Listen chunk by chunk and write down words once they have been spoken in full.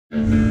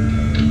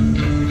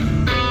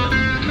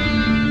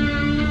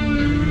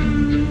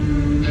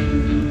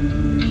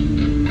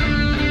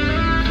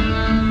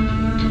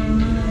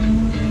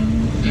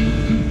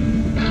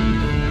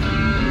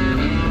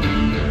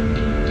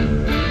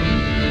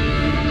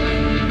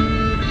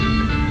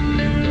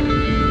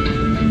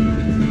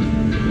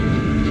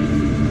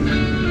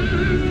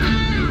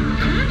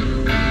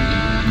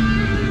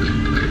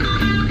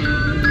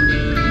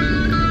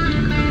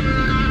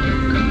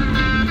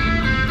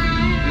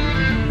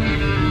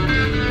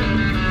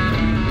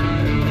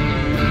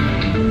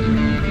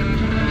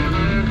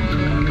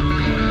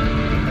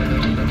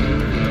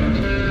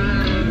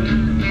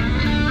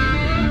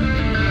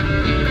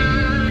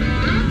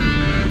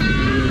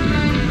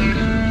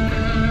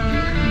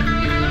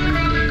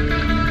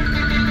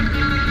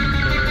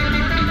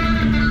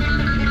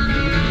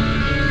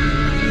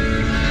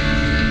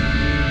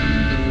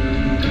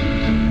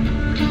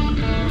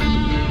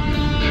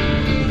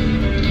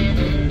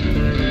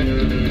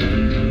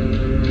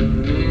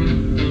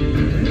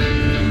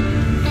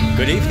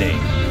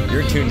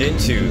Tuned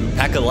into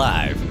PACA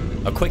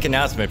Live. A quick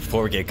announcement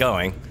before we get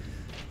going.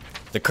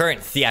 The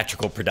current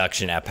theatrical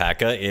production at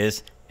PACA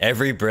is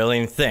Every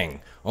Brilliant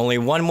Thing. Only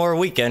one more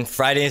weekend,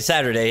 Friday and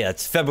Saturday.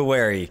 That's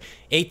February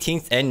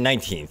 18th and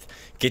 19th.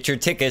 Get your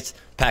tickets,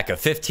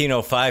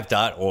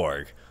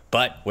 PACA1505.org.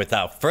 But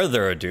without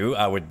further ado,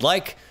 I would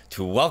like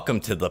to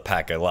welcome to the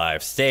PACA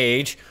Live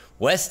stage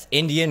West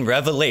Indian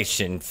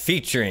Revelation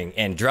featuring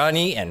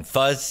Andrani and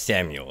Fuzz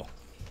Samuel.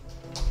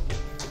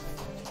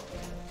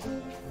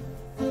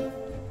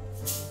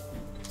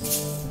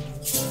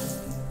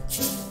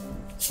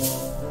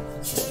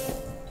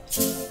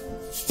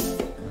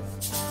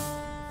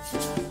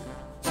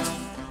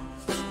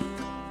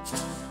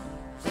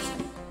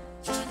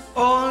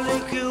 All the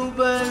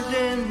Cubans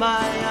in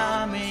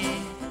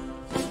Miami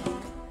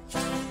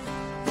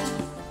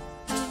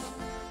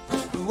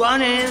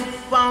running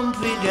from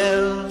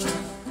Fidel,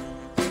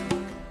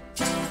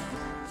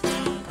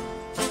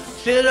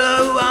 sit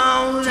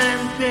around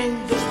and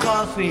drink the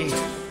coffee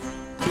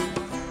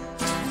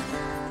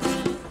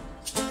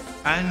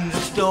and the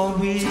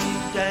stories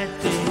that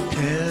they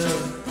tell,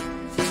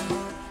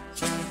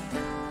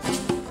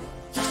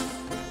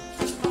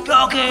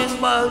 talking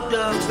about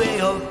the Bay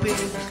of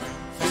Pigs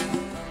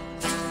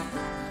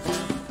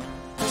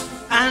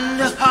and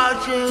the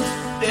hardships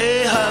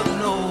they have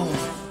known,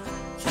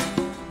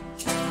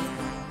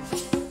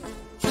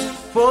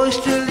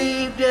 forced to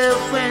leave their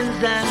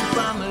friends and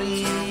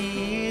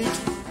families.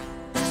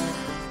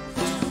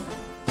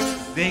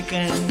 They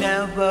can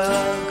never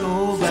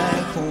go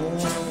back home.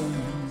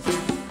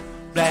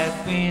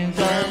 Black beans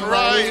and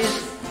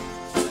rice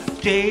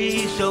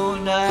taste so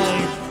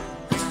nice.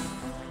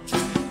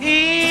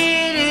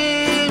 Eat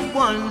it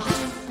once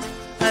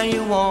and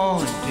you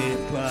want it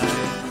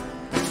twice.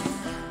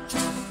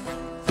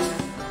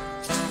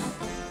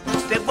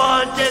 They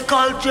brought their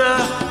culture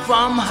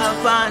from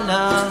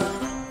Havana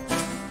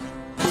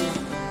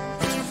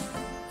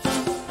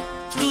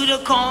to the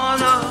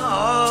corner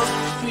of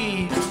the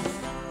street.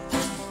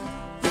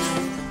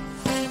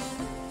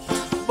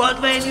 But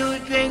when you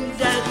drink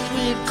that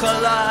sweet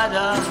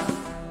colada,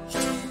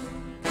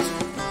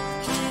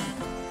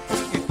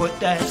 you put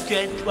that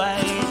stretch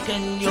right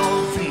in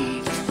your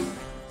feet.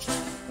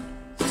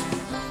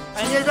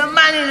 And there's a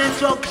man in a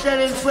truck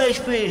selling fresh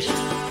fish.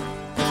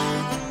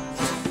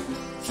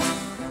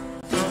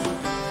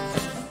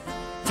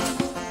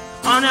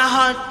 On a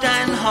hot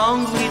and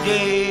hungry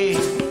day,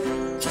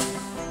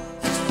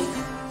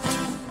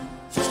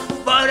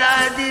 but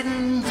I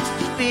didn't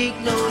speak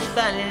no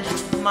Spanish,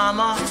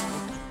 mama.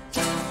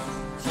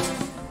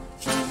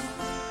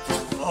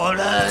 All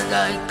that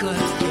I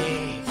could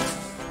say,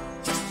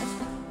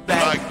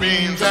 black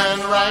beans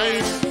and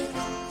rice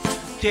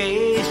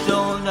taste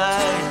so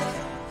nice.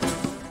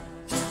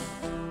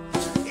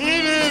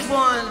 Eat it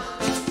once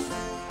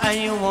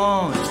and you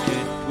want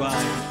it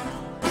twice.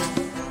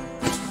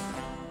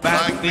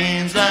 Black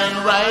beans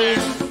and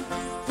rice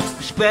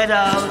spread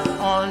out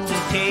on the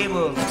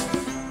table.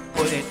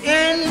 Put it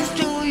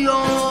into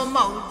your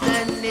mouth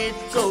and it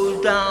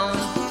goes down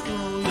to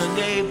your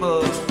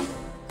neighbor.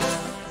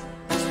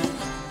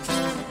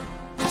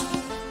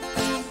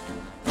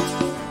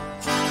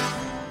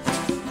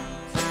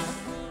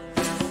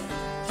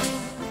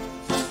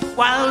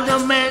 While the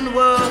men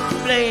were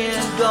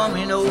playing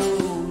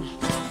dominoes,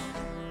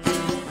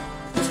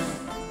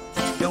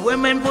 the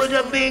women put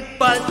a big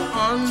pot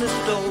on the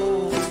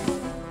stove.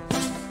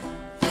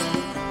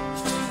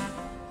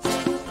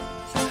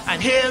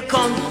 And here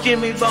comes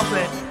Jimmy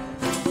Buffett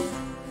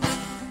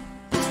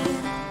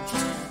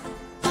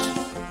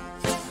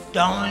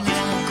down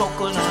in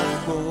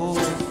Coconut Grove.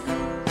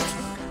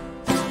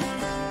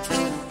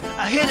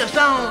 I hear the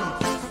sound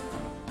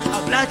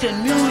of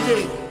Latin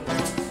music.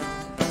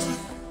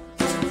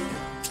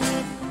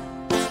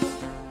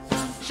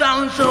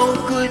 Sounds so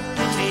good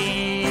to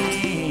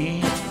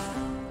me.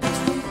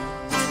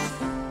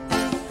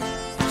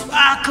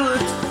 I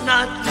could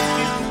not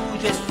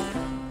refuse it.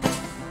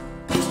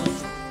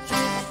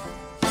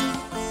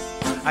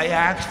 I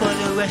asked for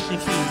the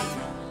recipe.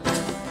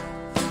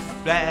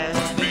 Black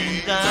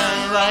beans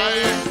and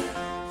rice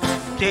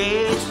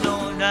taste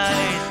so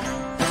nice.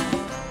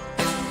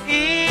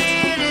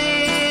 Eat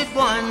it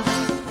once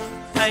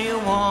and you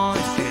want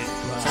it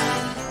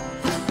twice.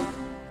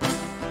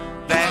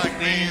 Black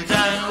beans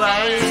and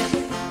rice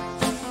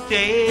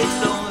taste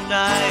so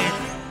nice.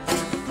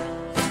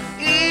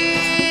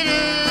 Eat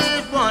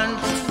it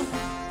once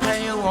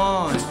and you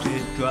want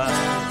it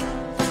twice.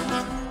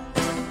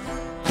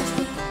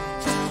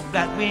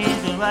 Black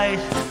beans and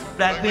rice,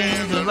 black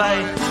beans and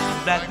rice,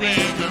 black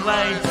beans and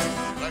rice,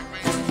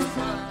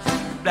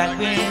 black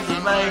beans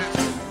and rice,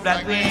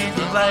 black beans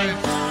and rice,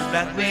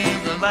 black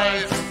beans and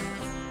rice,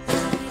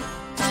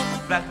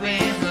 black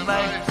beans and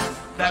rice,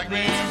 black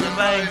beans and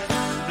rice,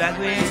 black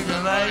beans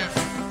and rice,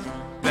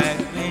 black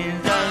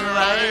beans and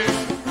rice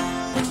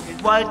is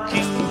what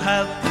you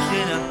have for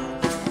dinner.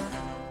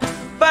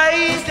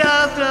 Bite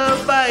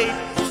after bite,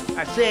 I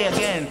say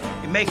again,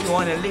 it makes you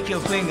want to lick your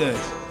fingers.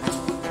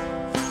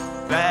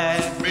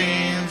 Black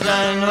beans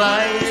and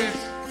rice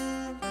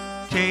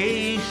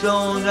taste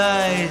so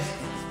nice.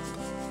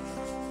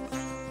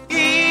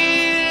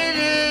 Eat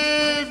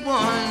it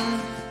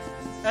once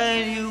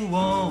and you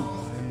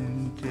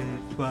want it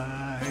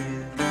twice.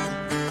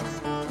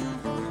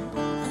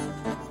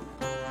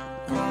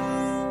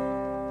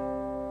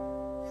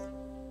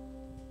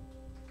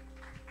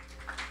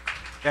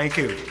 Thank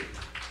you.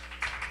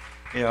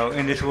 You know,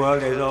 in this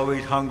world there's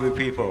always hungry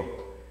people.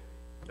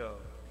 So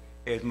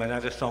here's my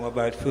another song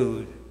about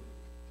food.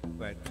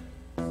 But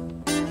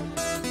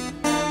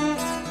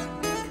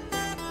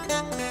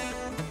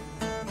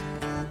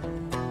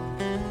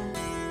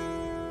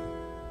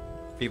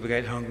people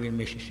get hungry in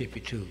Mississippi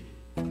too.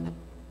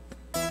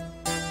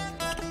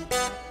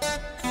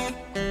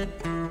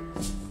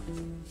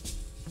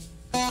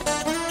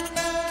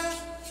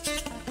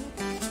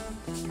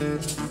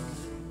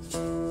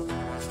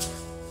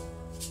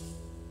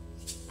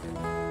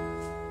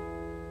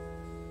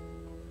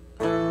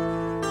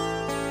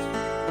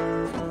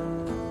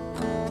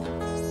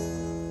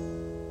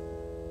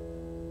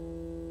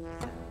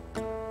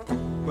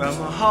 Well,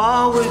 my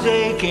heart was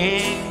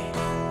aching.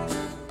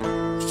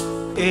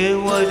 It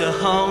was a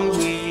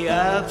hungry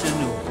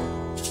afternoon.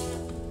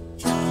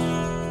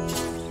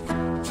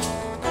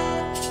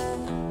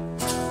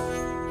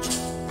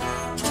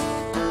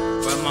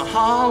 Well, my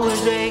heart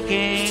was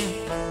aching.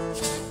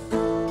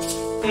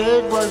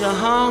 It was a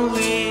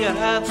hungry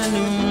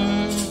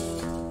afternoon.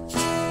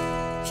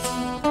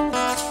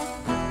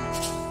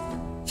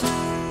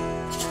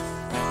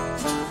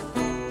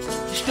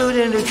 Stood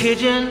in the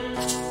kitchen.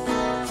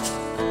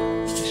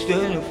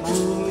 Stirring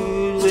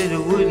food with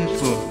a wooden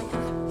spoon.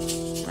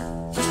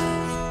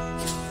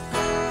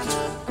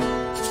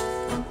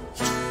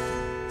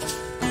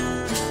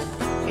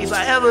 If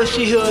I ever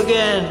see her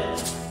again,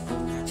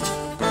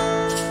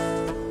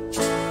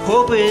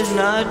 hope it's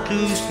not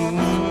too soon.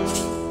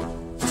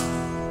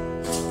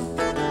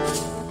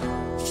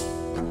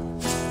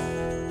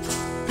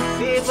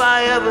 If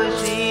I ever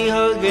see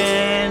her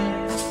again,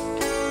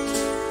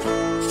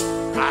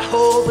 I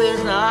hope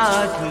it's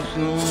not too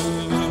soon.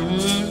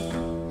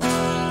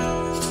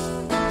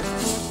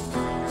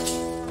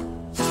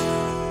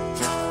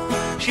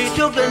 She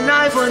took the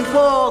knife and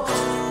fork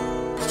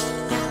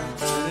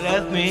and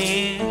left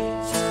me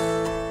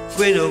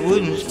with a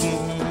wooden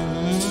spoon.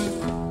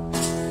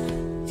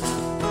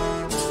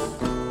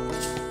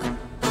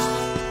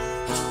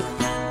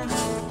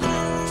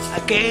 I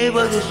gave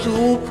her the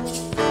soup,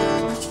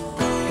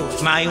 it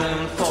was my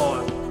own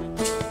fault.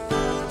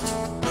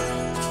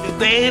 The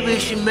baby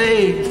she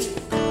made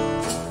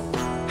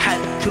had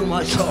too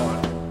much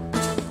salt.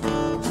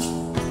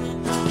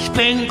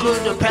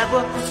 Sprinkled the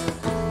pepper,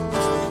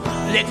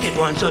 licked it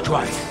once or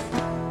twice.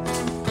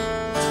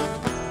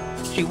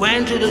 She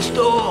went to the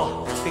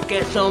store to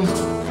get some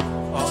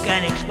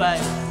organic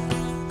spice.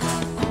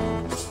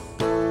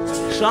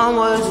 The sun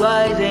was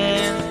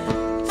rising,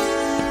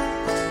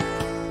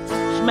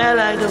 smelled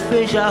like the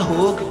fish I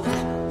hooked.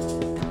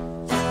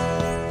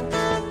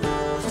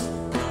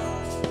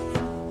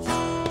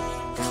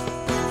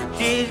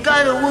 She's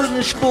got a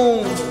wooden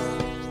spoon,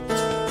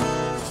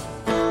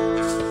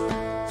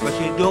 but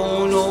she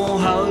don't know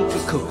how to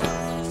cook.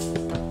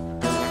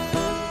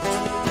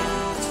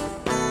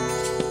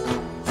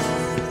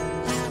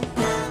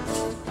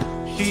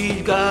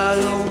 She's got a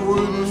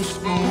wooden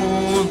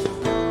spoon,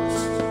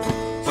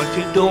 but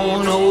she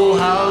don't know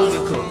how to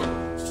cook.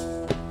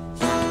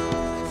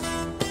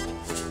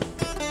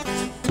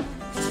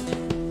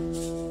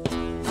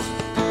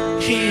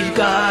 She's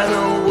got a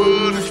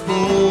wooden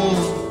spoon,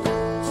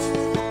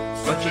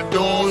 but she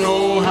don't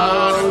know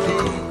how to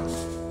cook.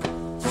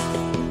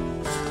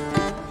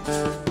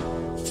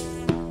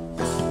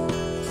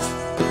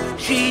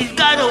 She's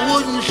got a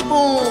wooden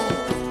spoon,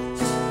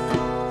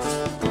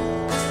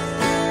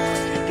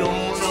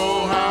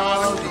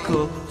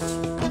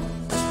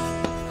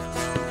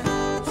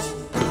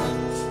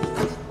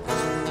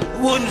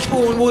 wooden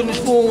spoon, wooden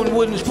spoon,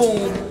 wooden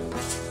spoon.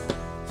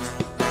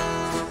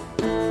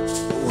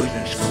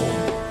 Wooden spoon,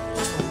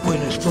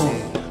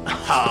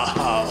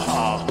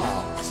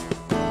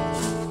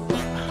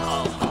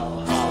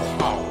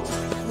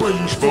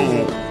 Wooden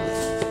spoon,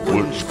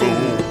 wooden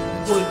spoon,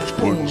 wooden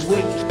spoon,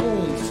 wooden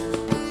spoon.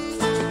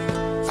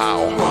 How,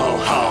 how,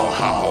 how,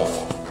 how.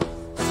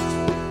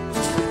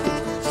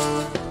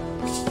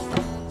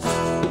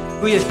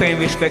 We just paying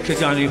respect to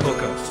Johnny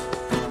Hooker.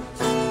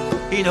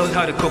 He knows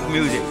how to cook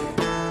music.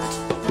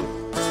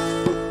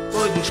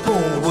 Wooden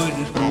spoon,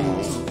 wooden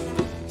spoon.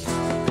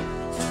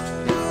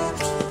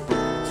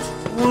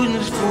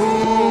 Wooden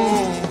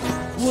spoon,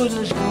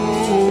 wooden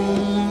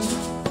spoon.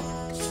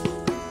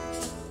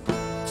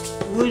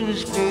 Wooden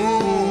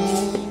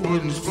spoon,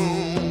 wooden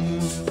spoon.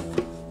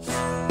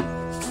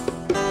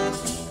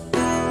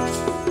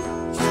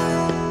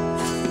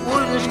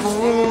 Wooden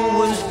spoon,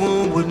 wooden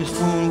spoon, wooden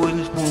spoon,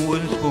 wooden spoon,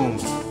 wooden spoon.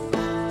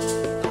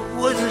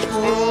 Wooden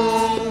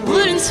spoon,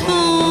 wooden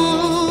spoon.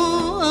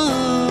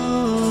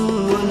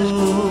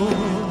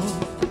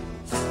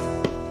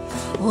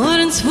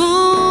 Wooden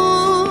spoon.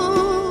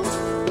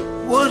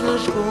 Wooden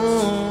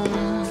spoon.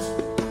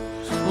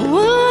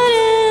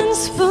 Wooden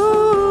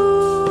spoon.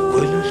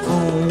 Wooden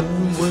spoon.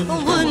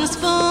 Wooden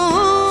spoon.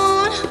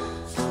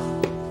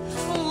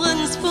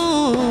 Wooden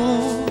spoon.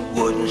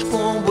 Wooden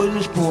spoon,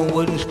 wooden spoon,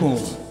 wooden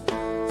spoon.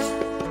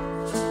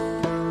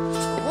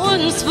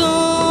 Wooden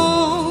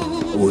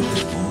spoon. Wooden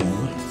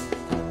spoon.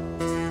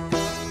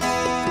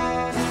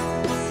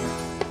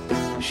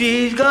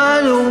 She's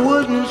got a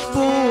wooden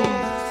spoon,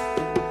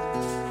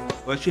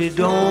 but she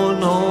don't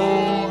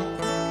know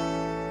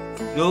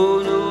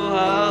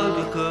how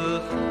to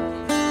cook.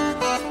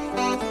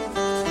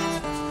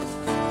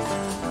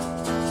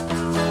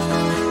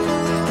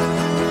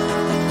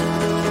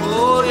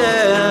 Oh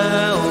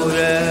yeah, oh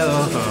yeah.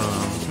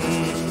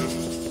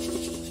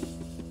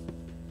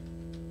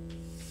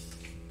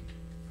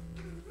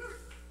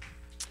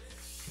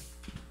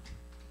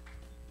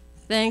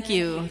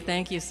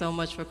 Thank you so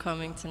much for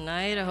coming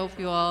tonight. I hope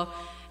you all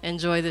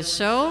enjoy the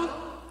show.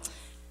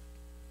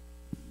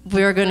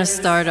 We're going to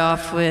start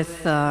off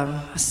with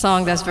a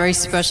song that's very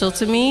special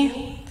to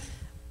me.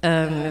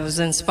 It was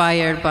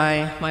inspired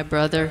by my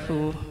brother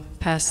who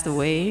passed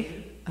away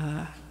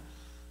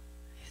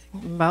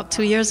about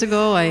 2 years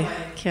ago. I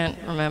can't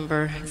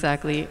remember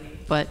exactly,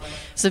 but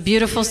it's a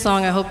beautiful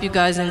song. I hope you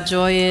guys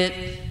enjoy it.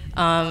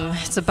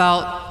 It's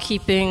about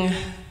keeping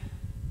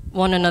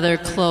one another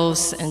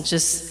close and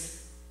just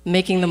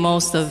making the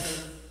most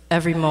of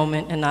every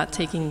moment and not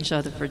taking each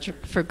other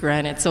for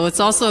granted. So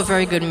it's also a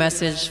very good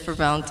message for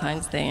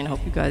Valentine's Day, and I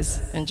hope you guys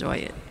enjoy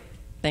it.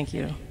 Thank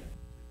you.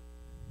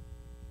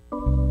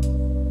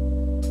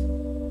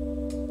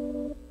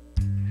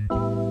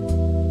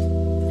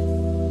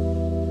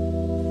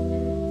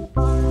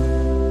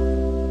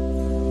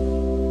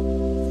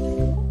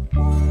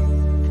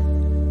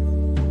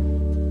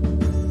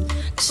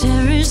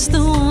 Cherish the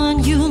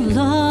one you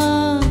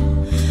love.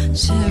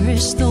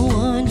 Cherish the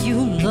one you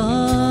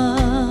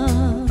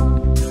love.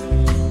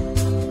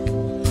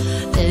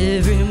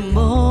 Every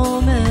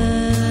moment.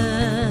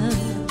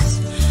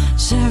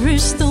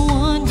 Cherish the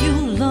one you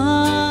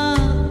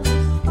love.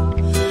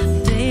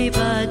 Day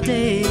by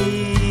day.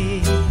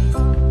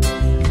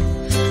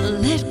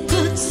 Let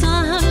good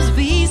times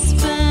be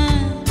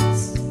spent.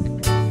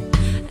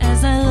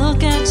 As I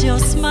look at your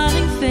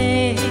smiling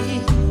face,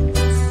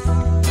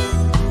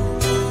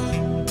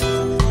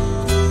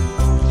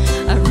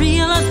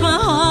 my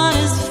heart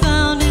has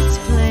found its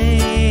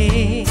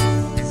place.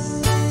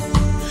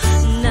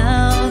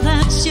 Now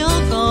that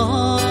you're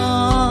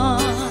gone,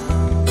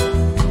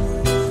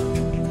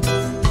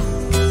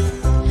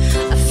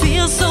 I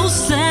feel so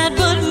sad,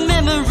 but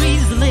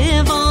memories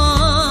live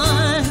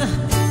on.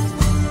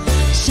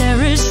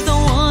 Cherish the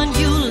one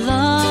you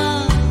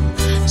love.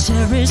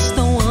 Cherish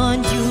the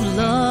one you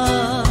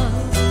love.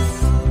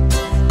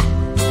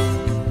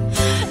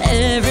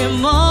 Every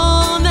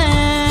moment.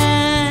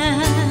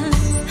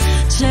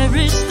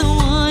 Cherish the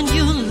one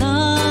you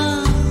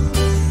love.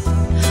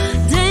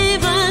 Day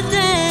by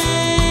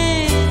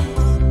day.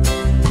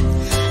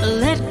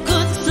 Let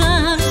good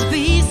times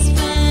be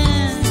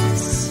spent.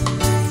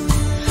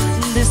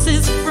 This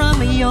is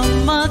from your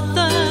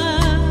mother.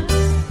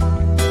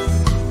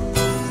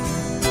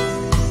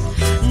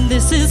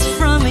 This is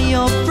from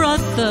your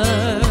brother.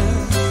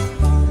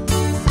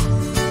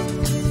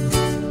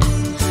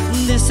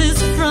 This is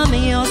from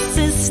your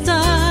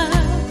sister.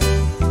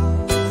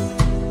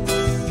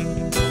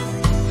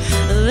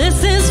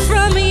 This is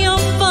from your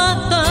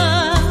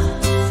father.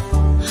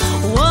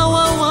 Whoa,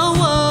 whoa, whoa,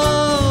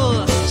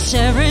 whoa.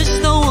 Cherish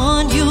the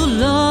one you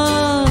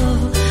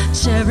love.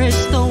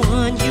 Cherish the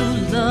one you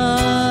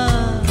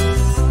love.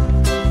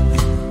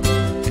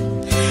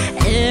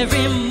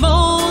 Every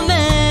moment.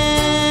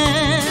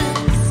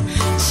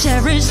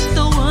 Cherish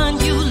the one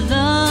you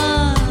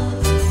love.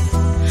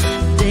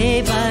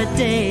 Day by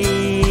day.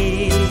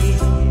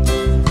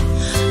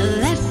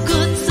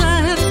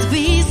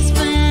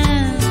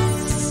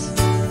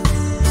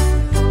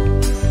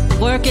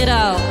 Work it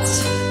out.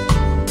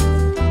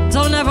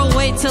 Don't ever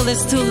wait till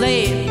it's too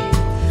late,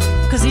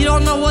 'cause you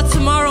don't know what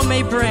tomorrow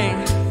may bring.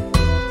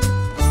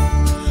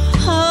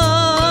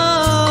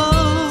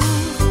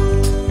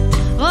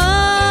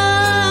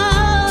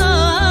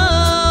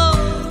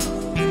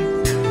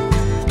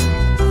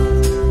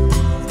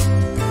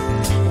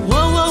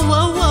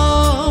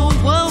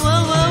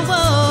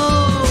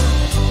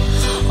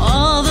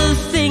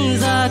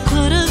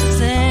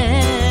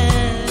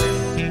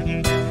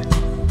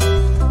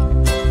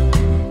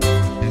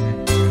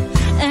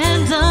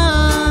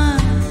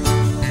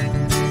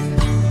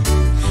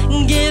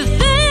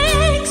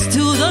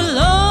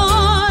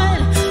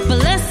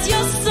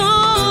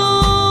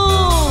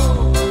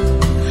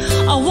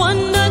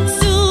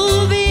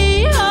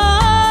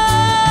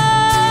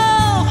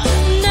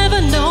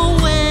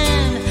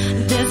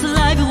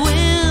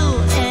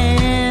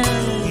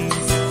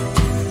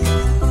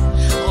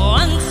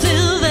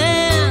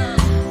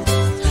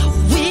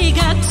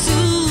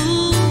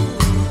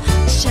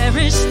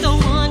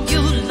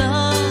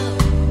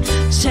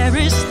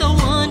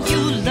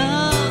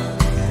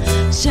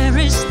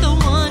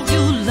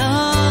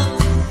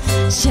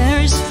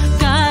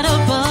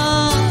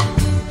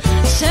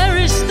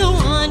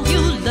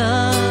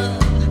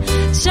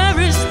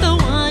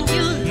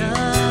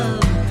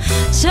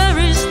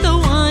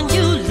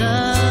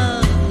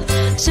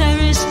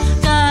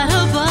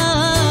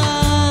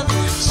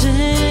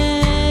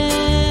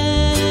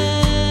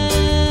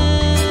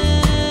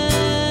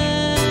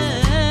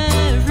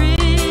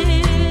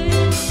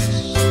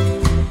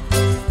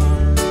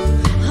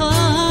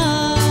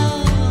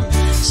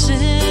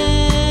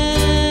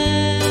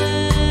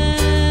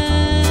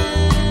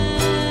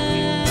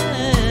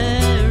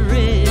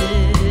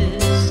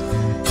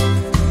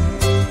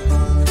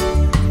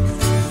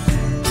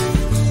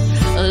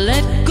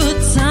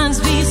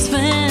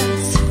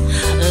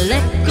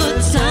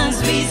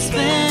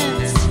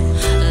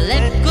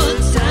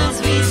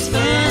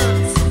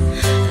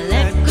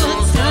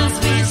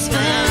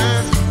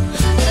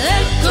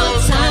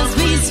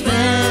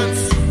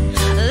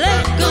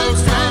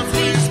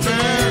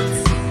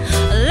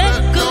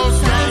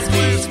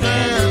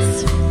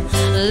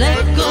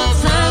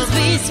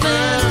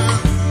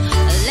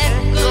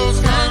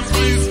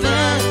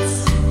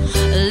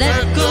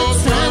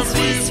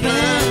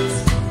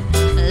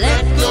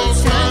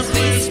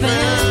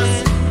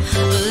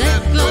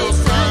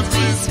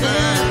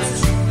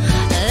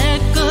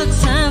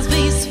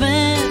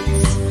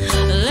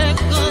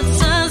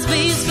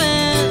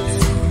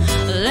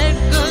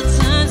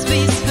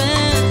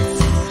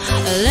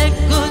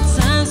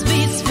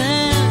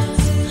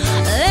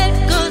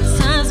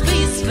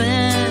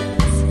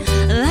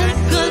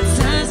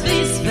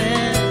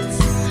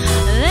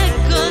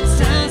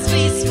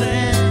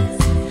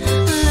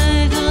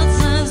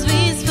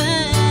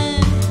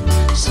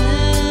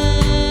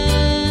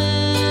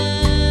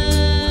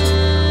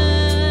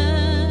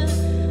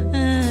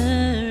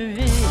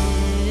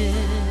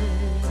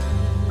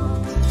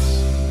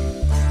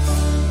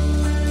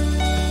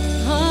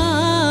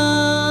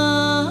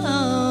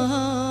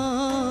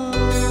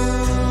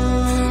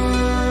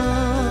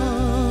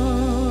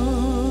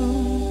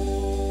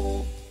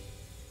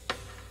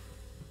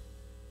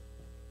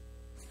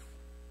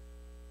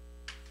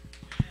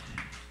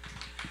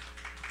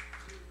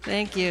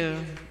 Thank you.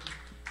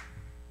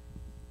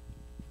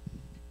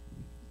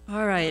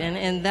 All right, and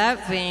in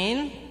that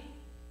vein,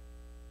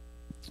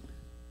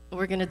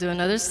 we're going to do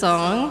another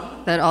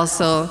song that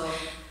also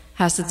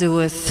has to do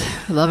with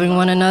loving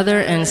one another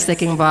and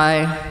sticking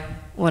by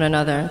one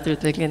another through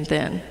thick and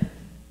thin.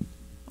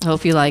 I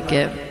hope you like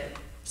it.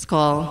 It's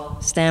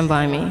called Stand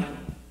By Me.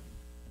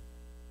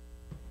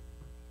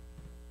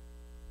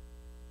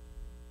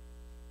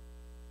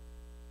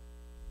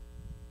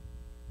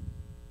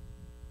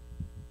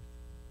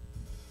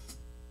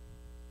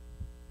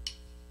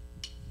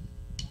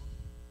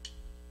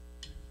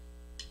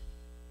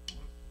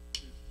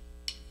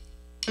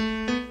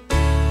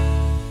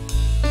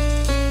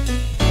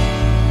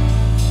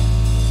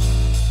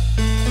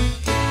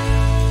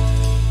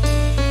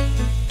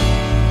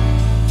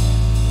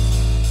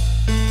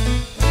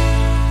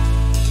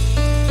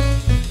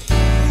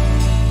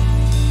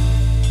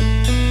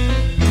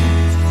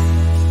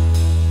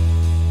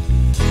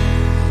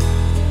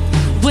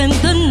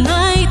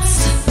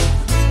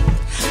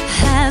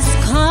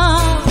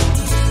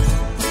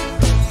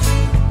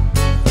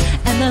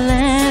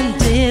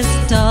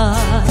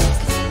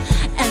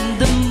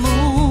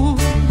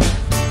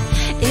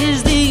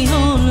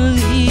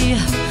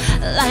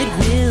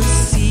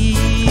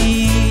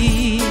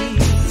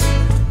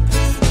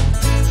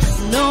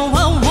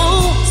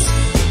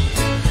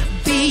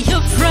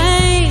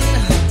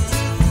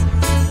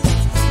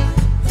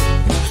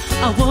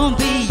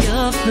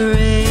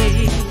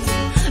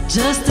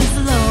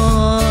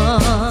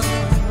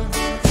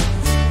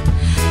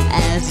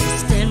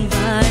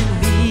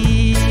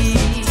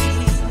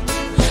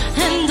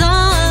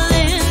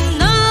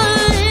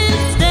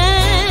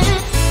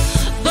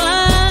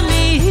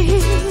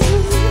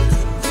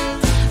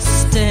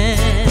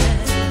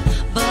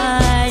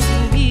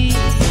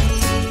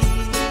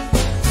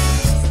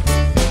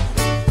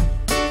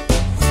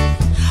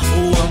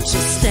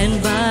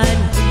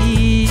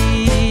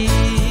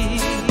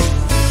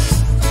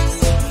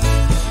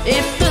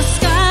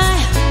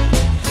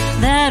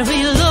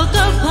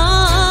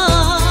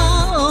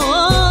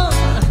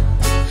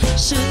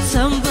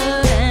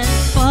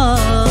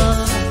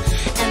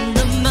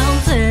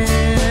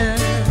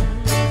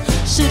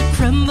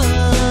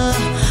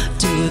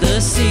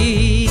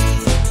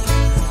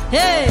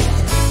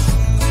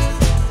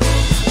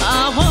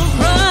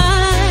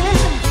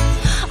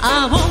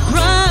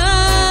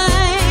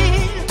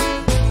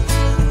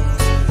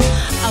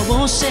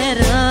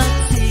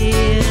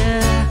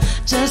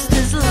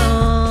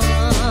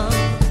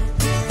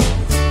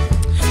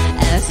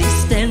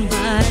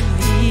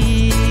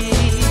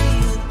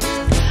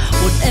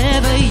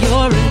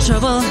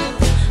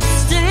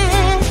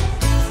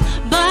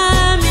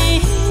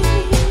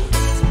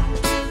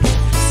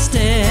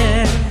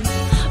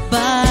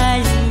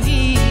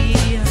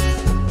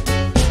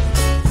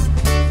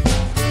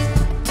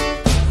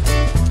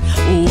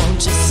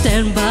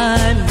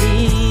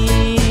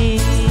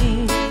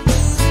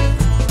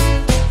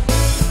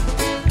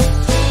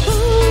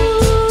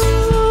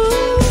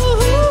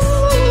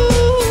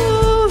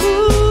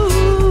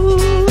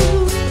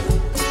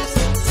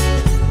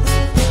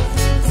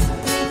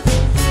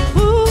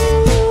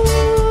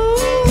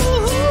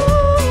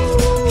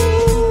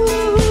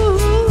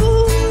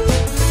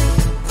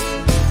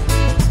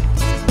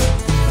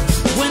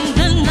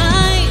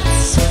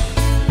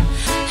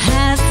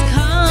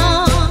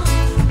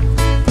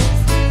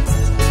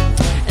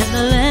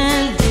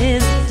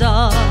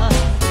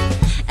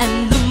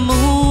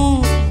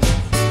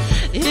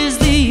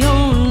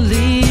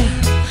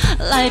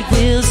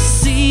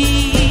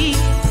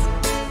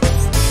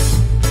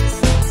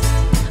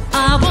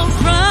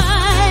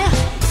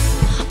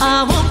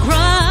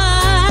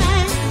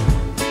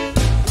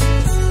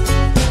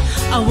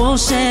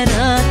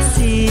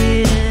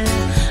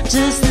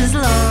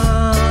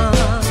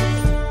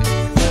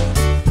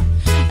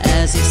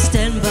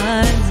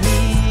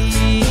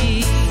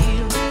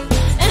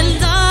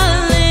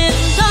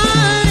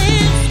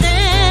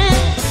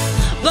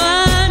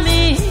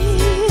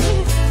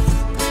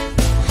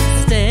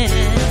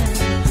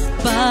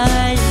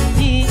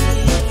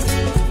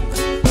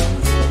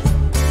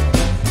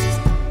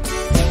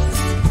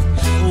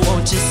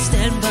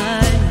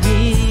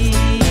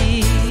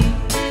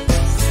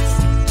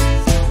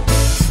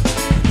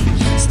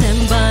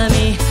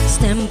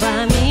 Stand by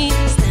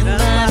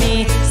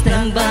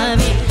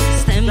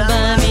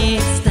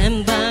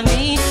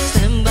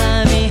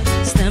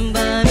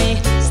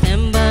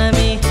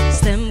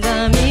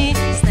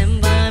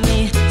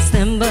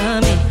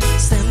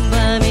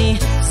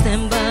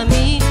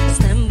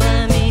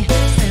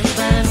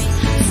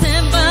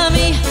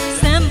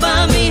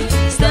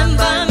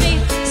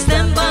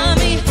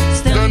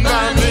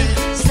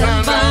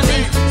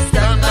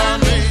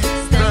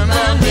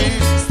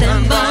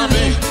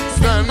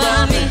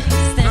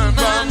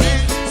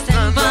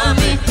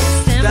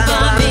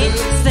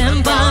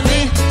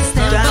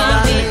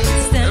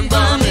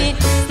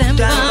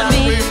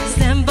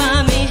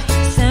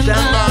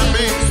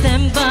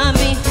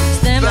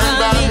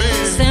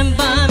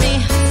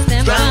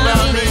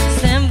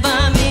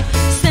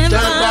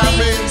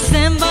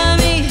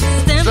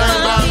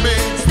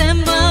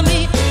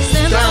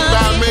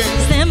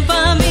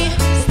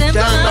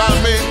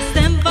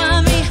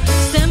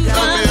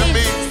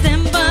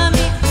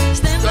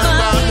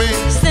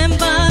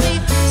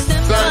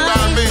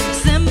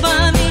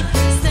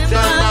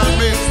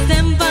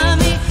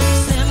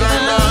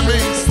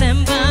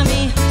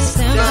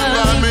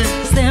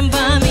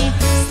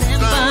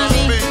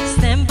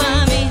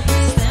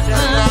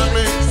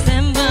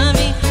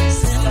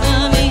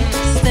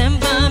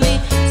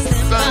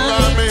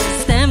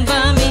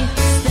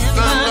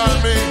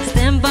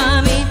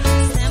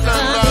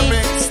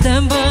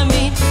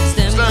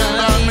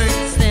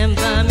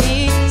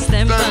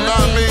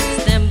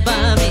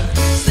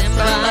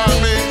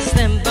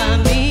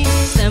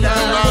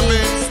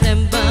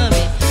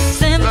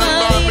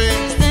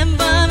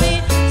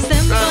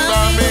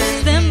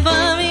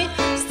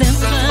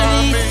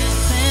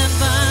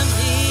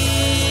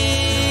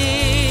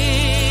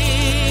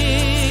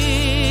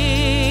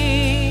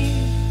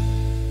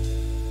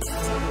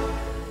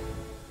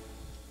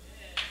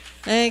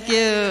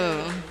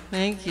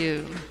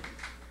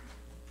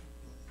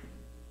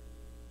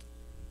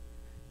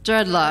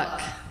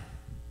Dreadlock.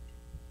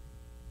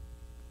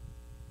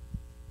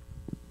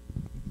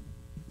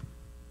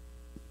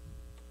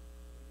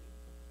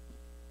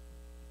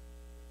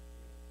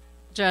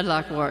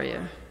 Dreadlock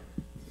Warrior.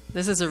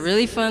 This is a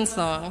really fun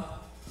song.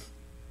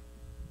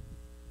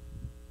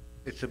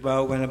 It's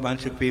about when a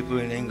bunch of people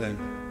in England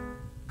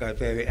got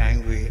very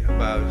angry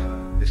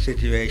about the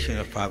situation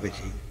of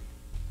poverty.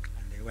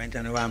 And they went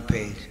on a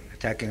rampage,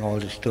 attacking all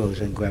the stores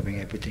and grabbing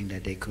everything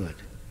that they could.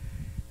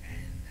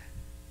 And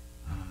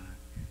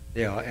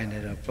they all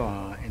ended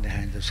up in the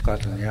hands of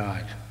Scotland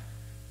Yard.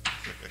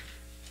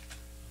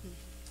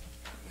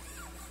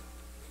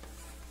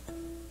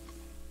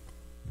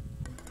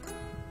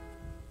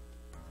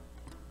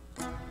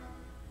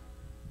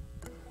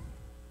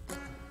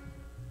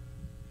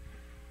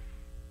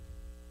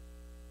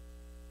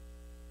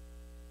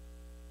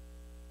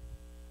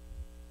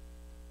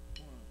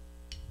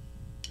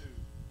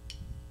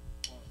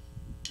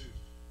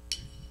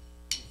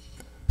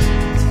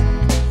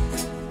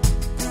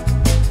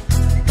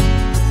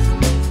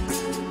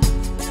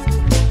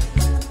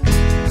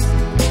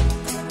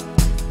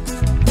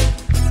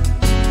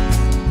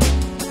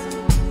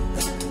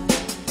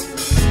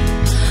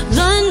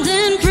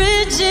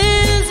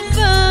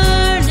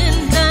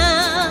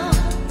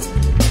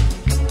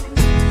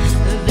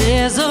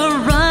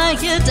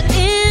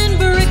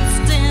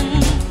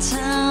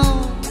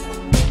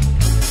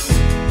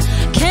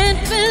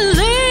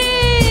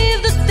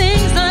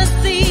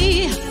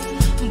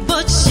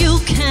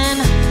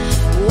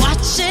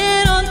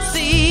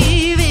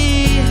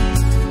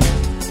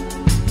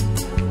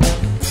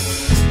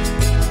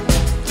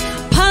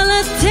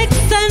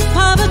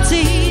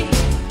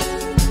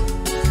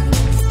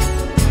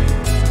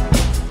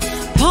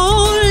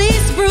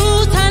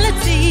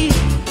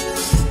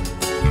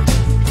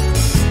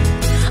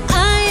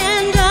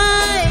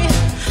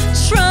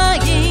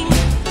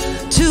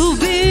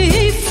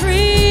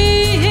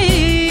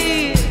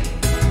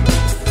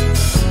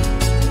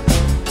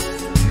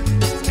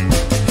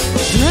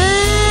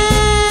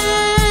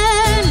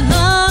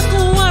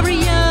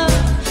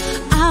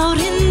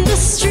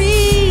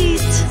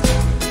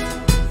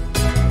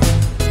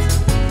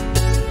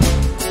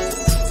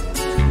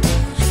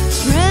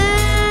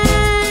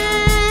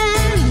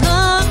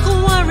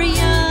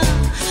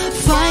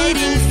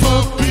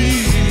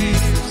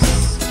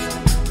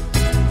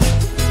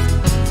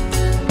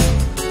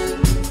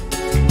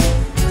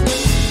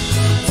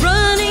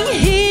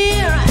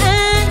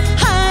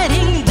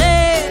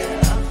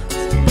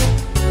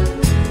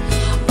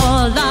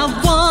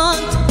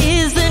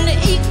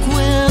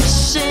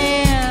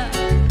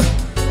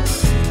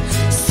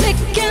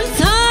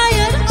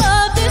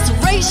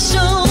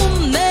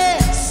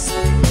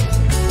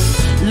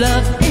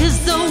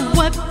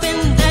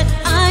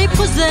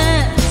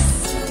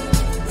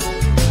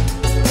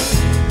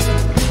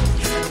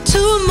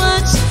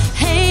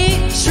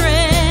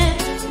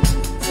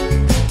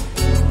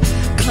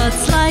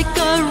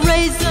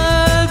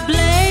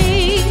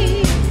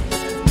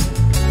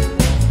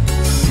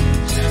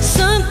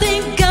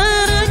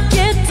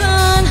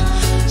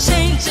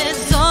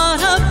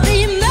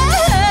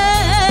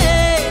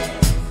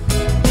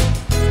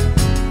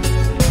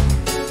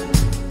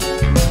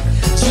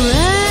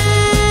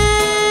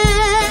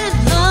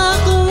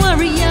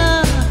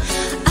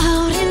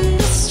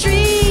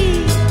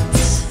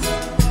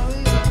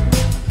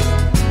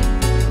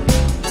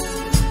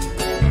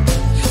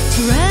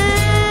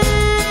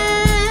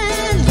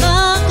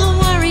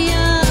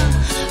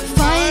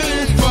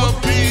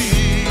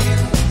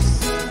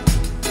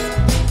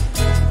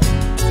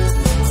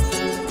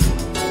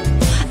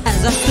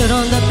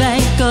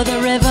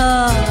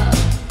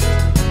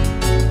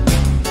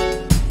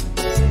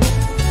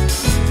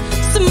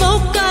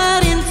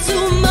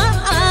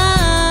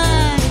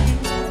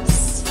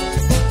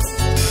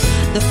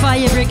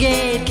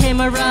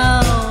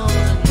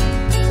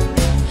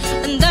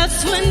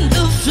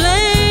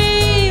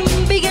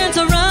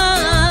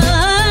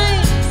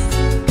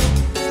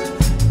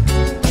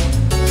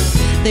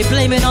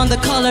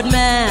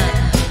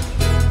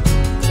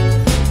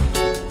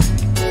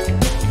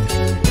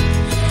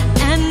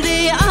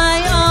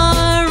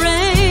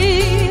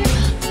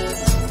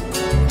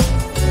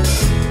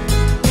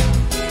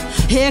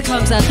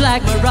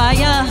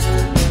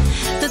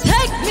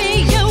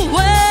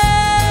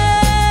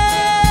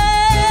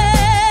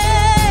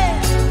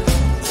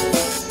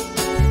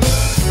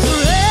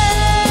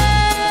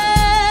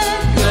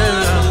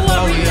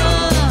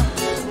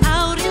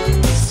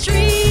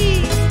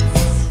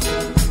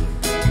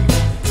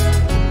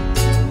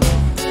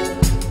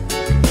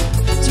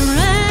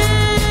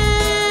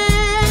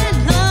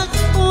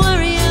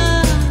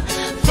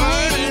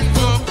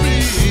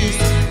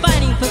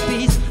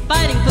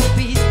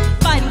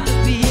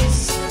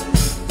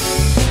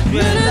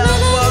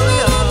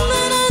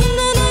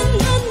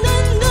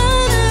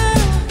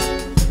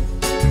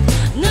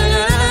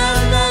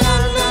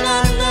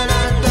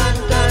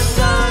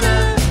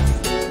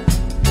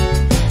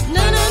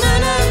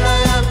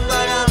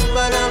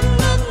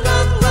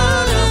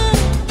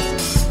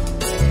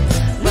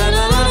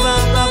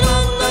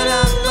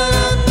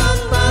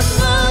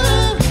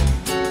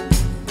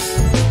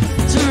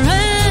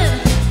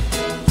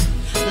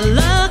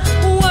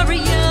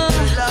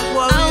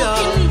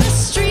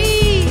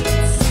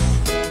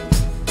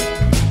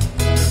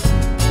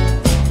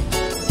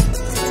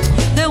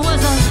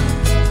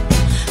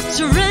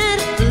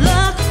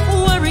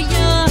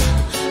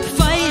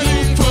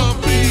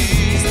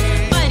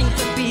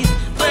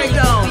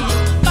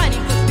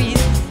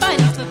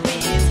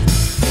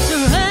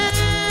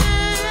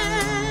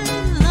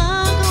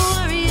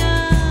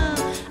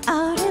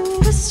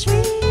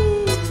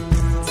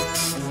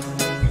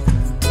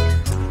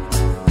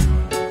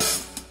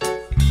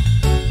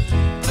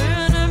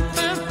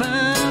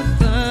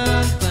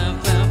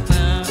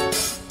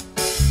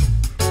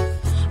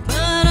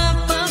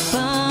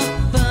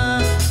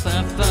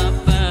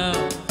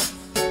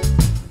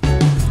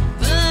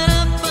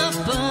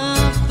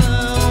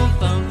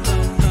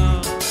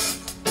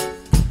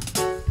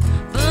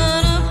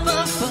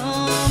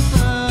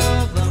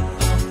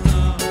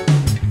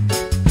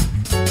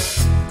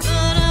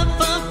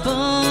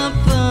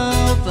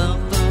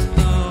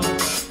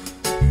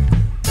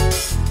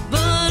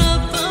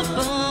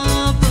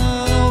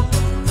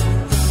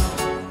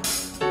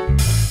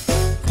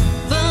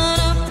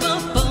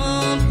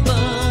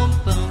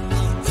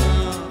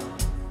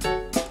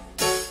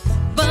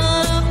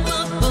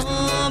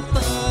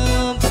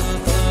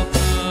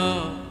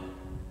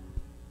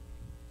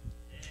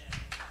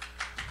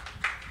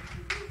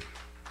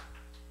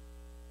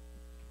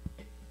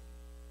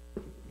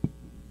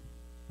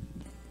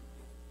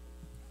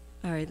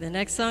 All right, the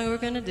next song we're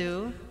going to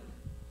do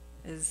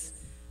is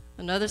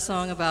another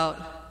song about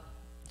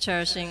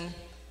cherishing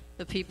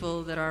the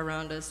people that are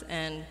around us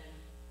and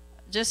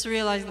just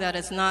realizing that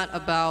it's not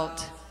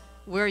about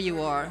where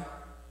you are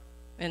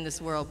in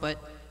this world, but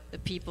the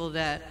people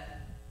that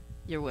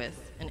you're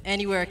with. And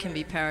anywhere can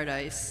be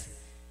paradise.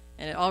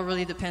 And it all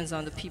really depends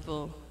on the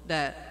people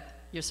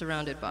that you're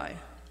surrounded by.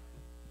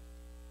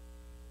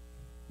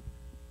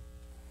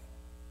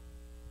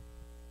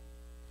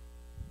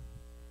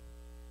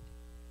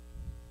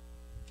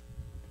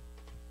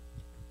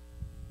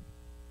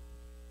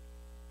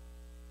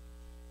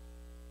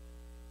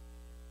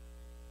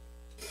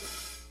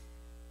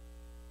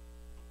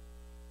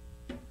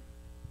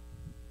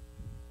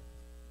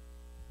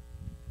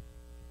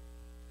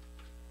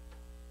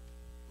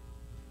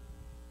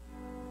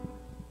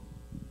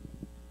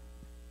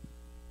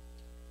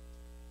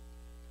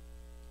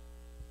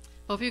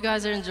 Hope you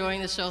guys are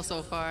enjoying the show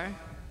so far.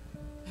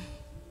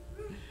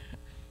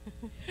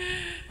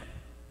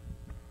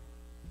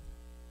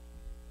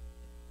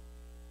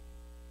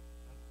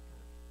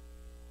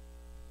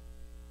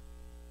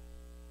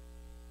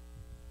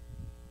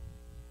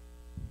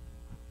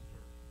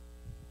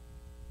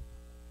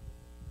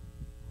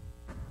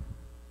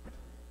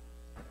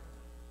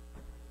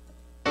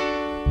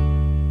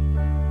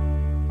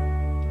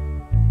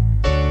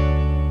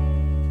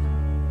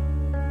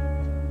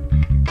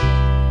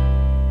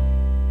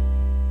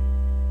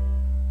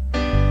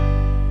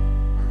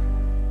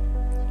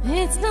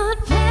 It's not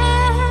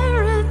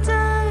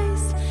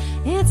paradise,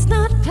 it's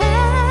not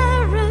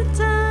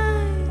paradise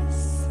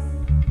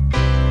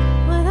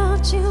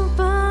without you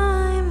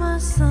by my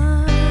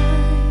side.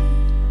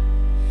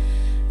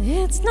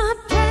 It's not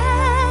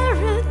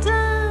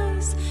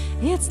paradise,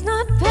 it's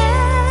not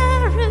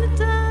paradise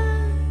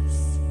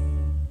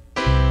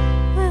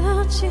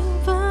without you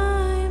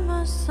by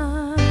my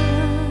side.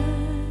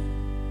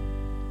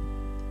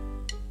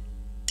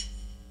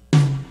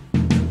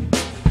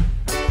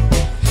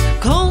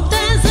 Cold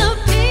as a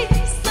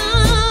piece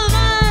of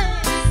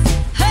ice,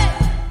 hey,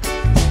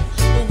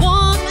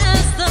 warm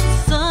as the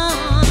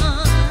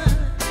sun.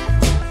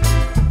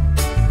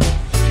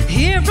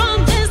 Here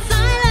on this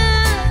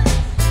island,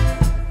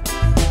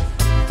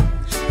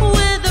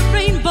 where the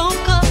rainbow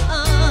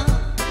comes,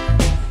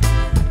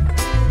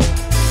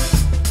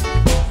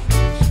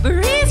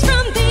 breeze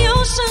from the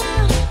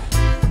ocean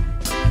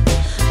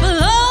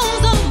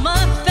blows on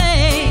my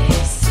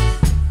face.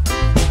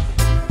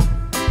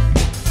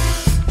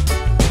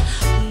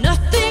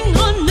 Nothing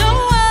or no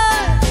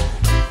one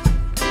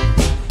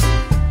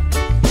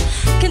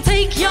can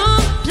take your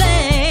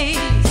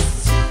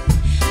place,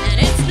 and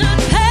it's not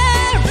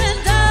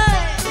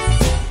paradise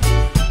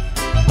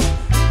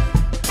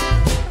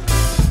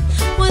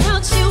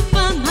without you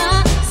by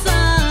my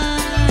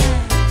side.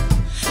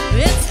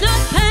 It's not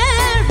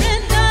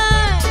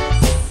paradise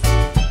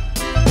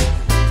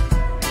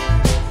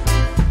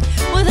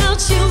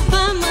without you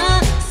by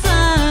my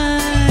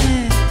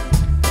side.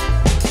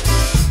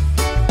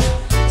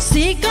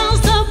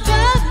 Seagulls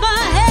above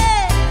my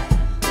head,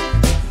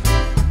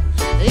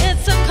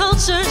 it's a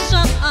culture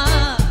shock.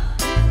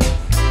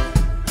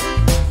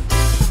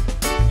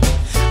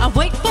 I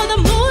wait for the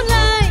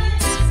moonlight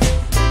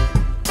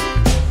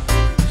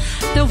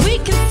that we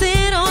can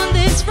sit on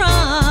this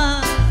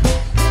rock.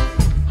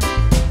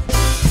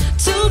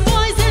 Two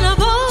boys in a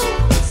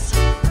boat,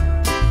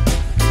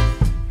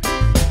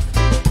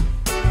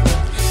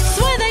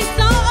 swear they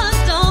saw a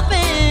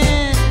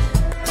dolphin,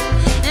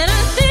 and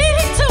I think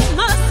to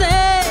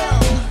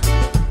myself,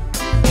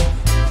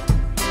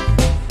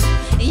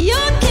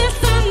 your kiss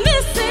I'm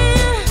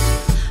missing.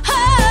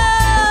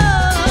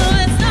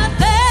 Oh, it's not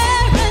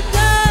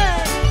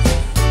paradise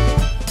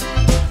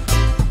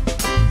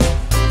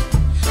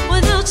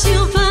without you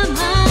by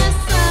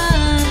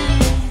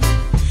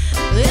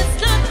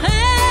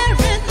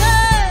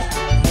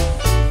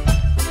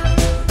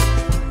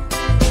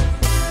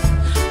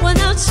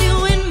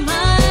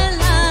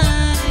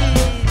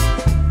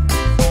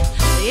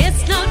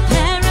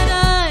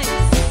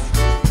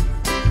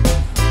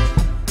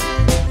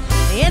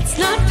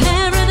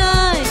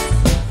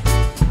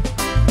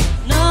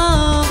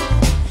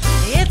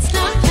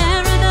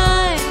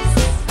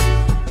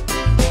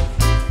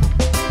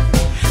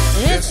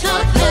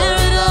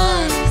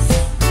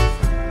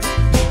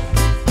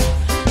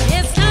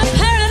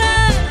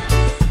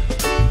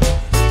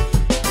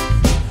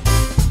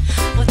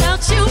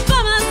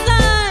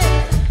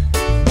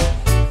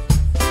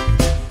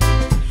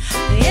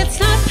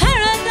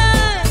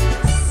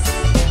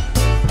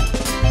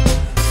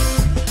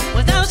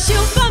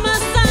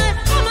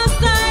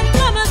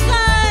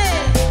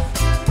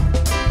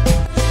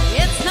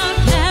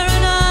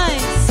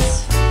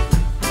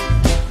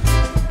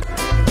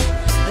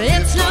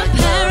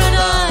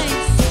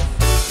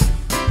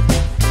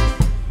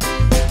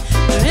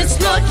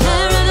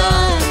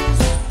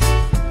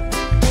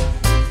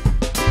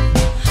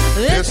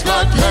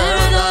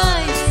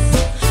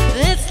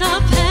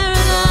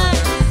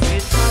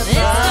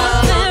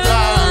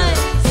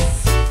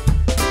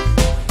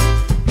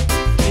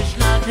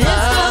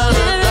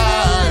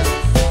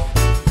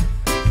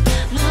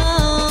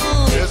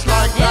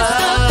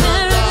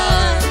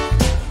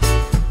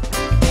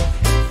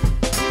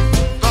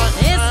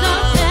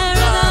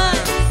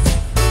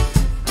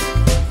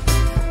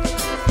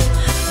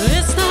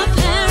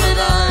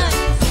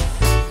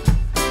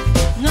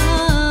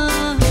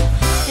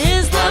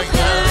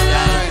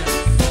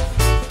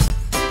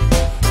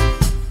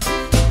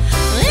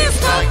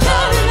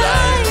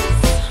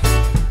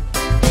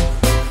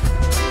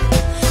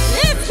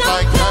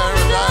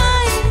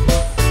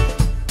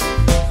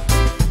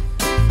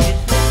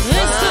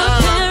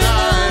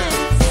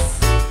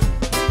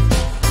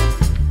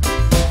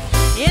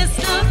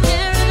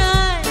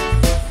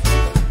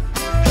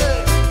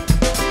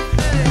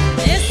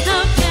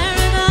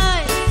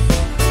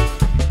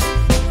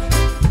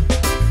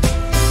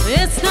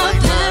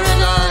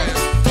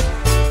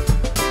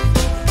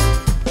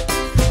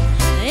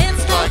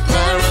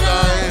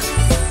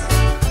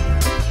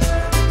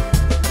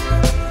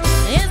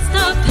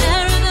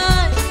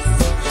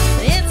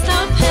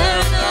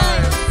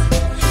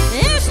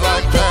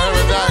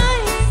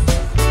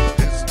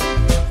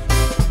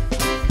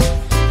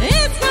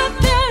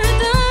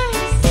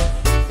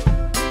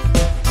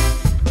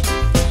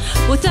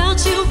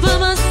without you by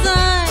my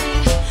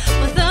side,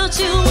 without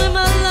you in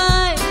my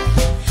life,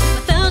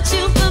 without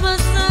you by my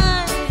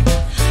side,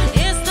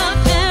 it's not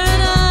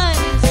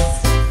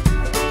paradise.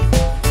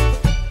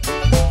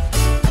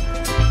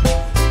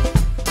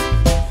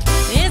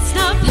 It's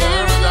not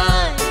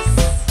paradise.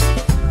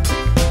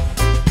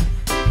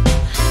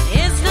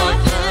 It's not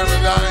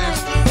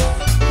paradise.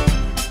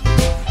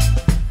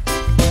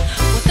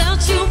 Without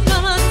you by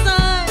my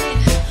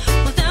side,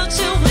 without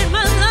you in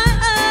my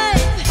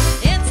life,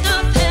 it's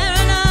not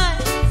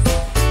paradise.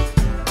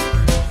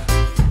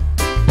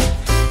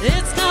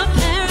 It's not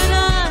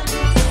paradise.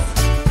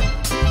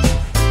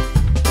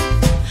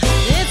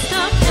 It's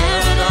not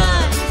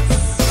paradise.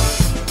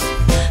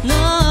 No,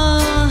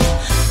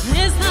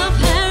 it's not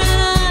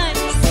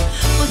paradise.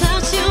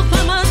 Without you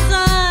by my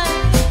side,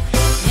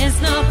 it's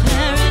not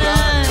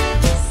paradise.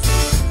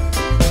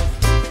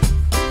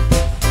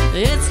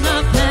 It's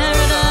not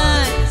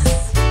paradise.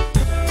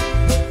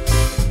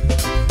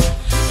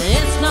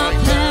 It's not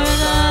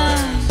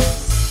paradise.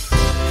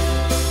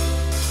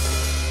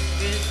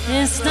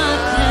 It's not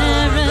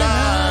paradise.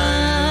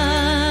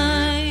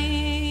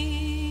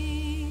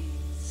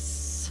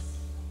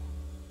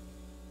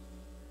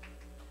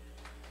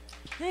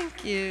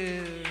 Thank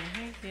you.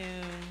 Thank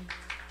you.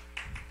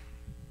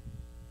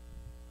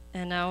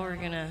 And now we're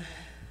gonna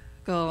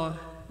go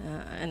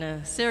in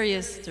a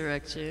serious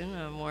direction,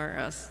 a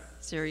more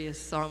serious,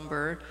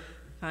 somber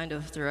kind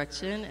of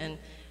direction, and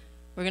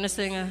we're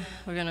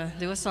gonna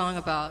do a song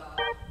about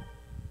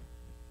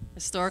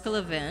historical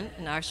event,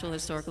 an actual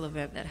historical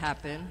event that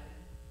happened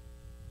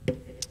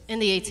in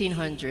the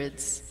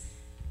 1800s,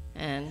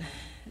 and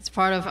it's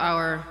part of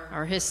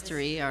our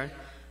history, our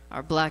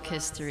Black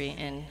history,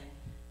 and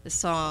the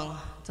song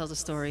tells a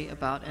story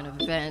about an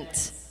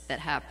event that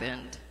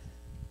happened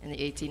in the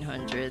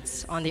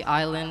 1800s on the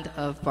island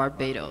of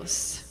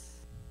Barbados.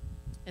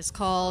 It's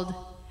called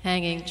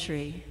Hanging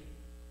Tree.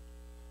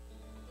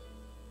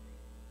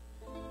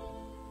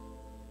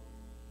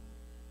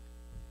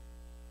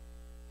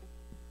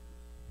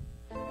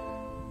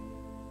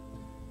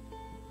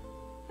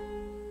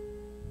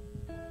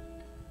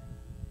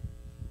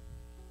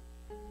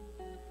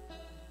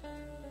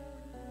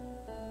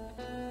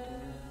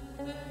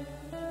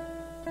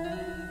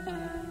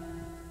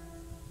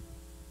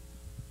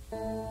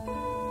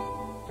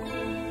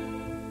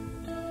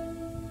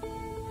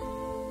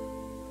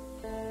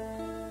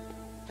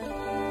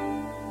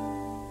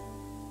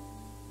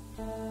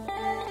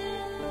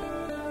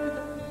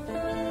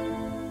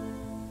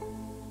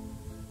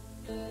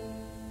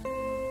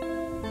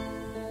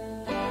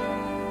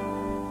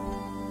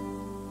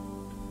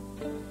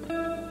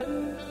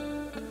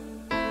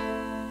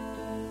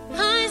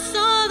 I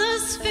saw the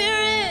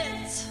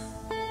spirit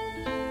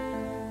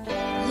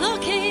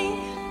looking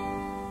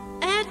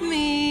at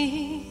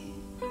me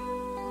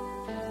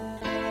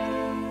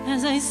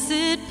as I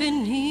sit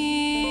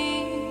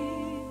beneath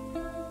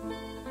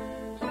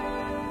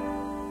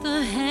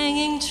the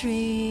hanging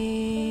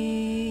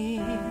tree.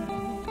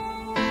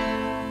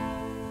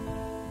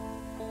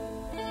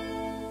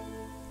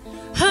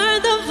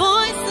 Heard the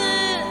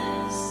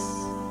voices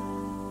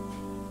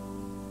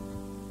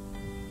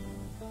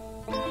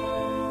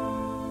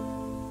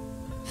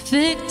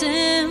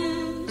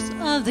victims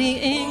of the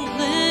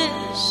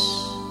English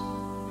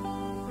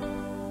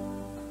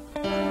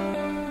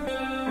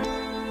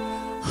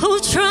who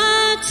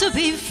tried to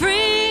be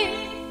free,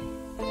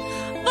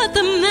 but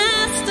the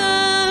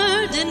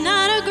master did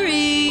not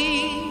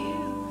agree,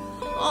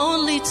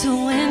 only to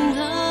end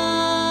up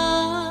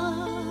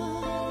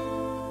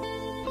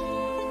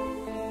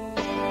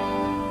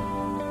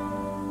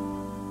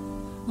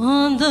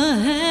on the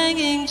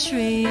hanging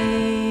tree.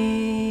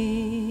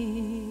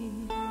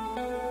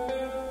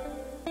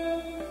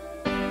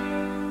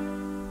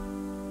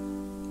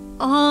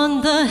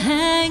 On the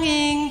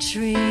hanging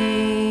tree.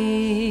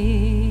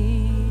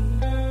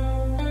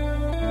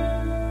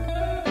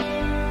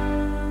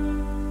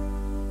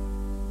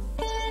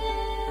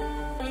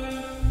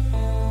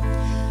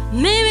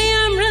 Maybe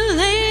I'm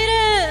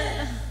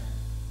related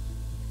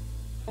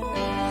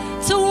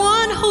to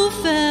one who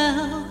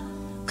fell,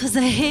 'cause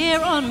the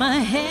hair on my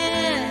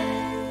head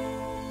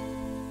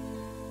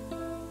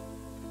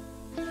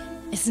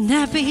is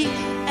nappy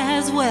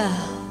as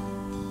well.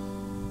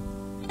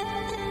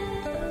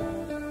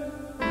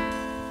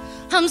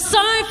 I'm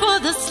sorry for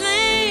the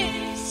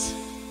slaves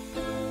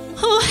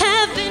who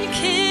have been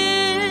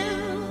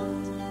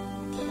killed,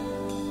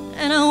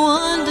 and I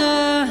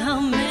wonder how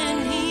many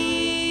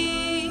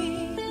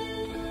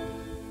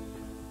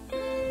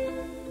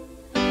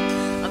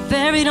are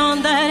buried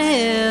on that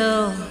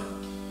hill.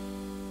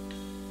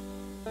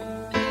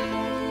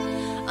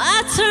 I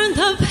turned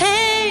the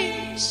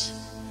page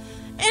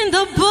in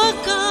the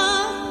book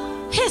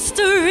of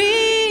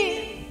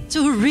history to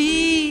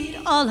read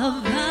all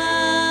about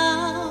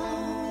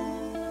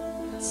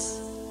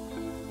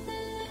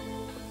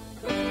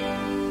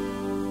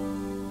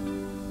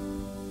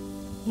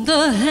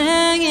the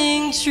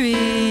hanging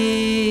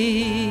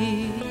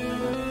tree.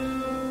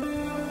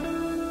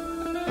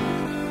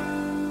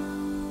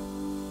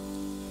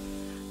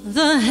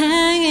 the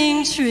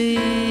hanging tree.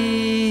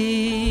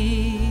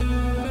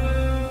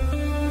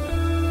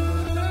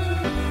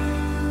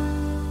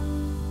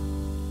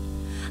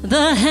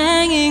 The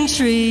hanging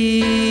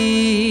tree.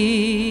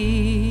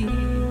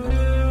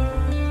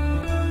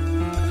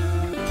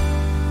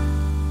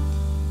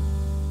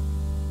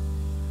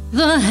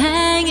 The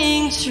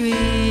hanging tree.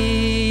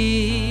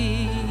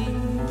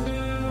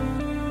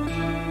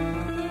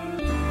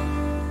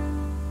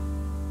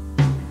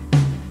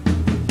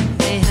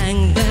 They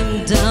hang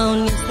them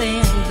down, yes, they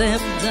hang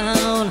them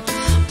down.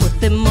 Put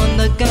them on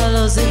the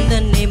gallows in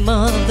the name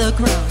of the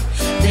crown.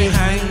 They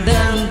hang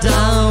them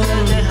down,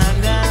 They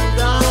hang them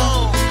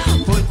down.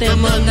 put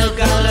them on the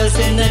gallows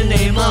in the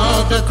name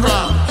of the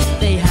crown.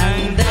 They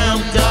hang them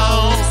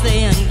down, yes, they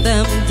hang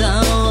them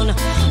down.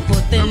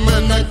 Put them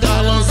on the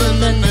gallows in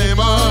the name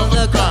of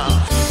the crown.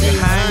 They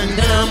hang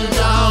them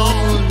down.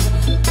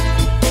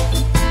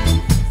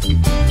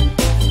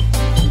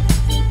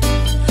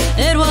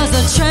 It was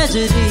a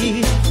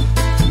tragedy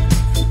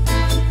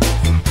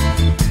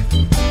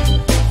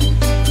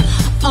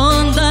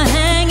on the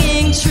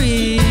hanging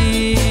tree.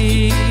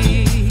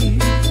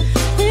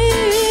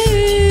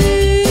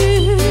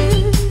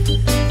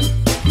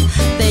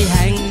 They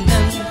hang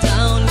them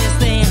down, yes,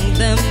 they hang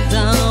them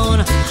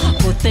down.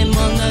 Put them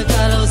on the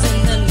gallows in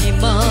the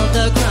name of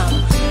the crown.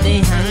 They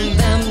hang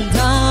them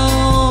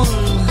down.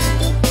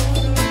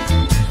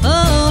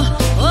 Oh,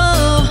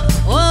 oh,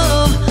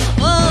 oh,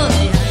 oh.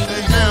 They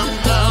hang them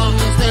down,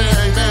 yes, they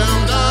hang them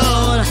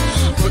down.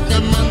 Put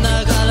them on the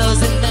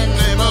gallows in the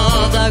name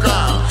of the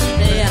crown.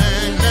 They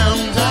hang them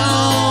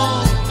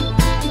down.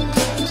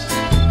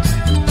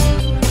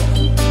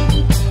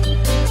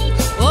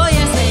 Oh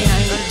yes, they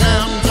hang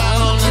them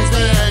down, yes,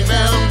 they hang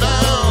them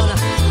down.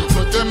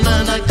 Put them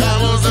on the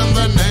gallows in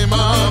the name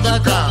of the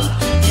crown.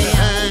 They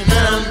hang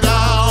them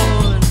down.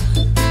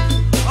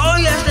 Oh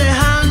yes, they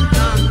hang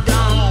them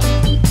down.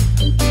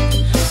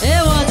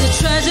 It was a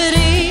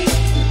tragedy,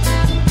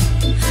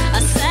 a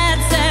sad,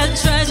 sad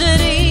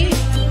tragedy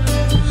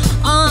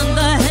on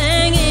the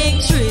hanging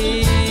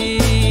tree.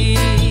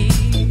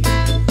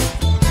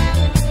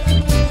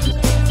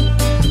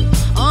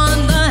 On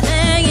the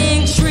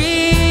hanging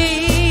tree.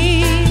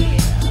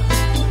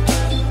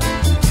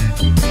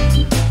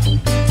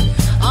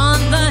 On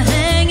the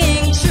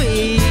hanging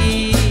tree.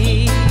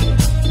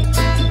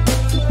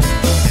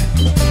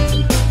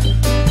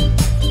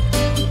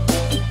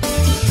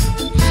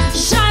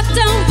 Shot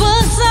down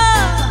buzzer,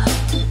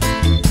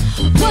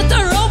 put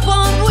the rope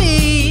on we,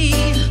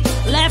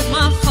 left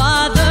my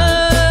father.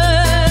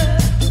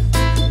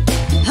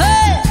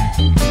 Hey,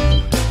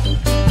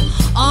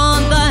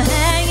 on the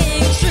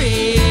hanging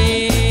tree.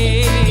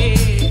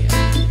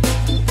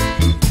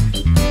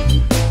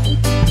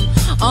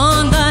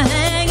 On the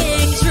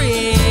hanging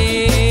tree.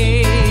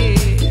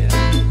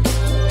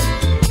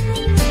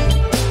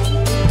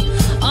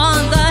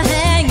 On the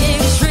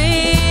hanging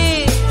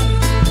tree.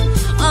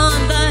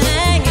 On the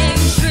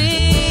hanging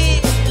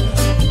tree.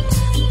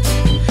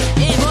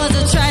 It was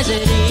a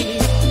tragedy,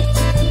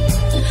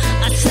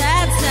 a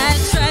sad, sad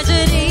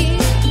tragedy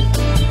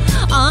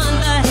on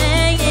the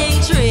hanging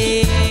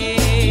tree.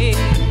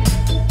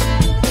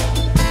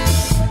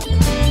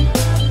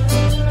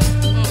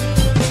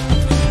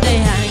 They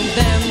hang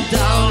them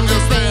down,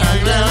 yes, they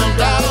hang them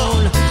down.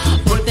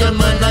 Put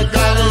them on the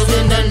gallows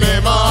in the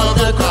name of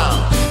the crown.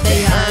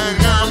 They hang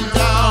them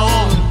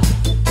down.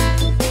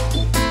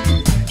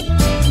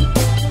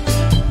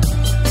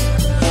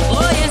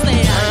 Oh yes,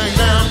 they hang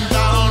them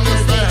down,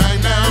 yes, they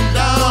hang them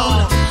down.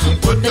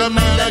 Put them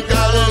on the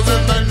gallows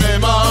in the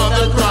name of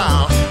the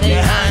crown. They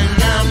hang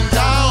them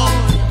down.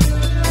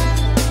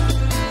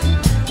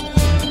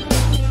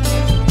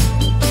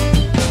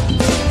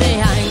 They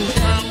hang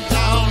them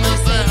down,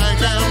 yes, they hang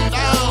them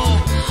down.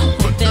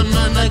 Put them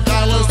on the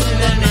gallows in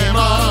the name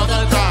of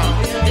the crown.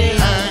 They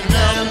hang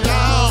them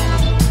down.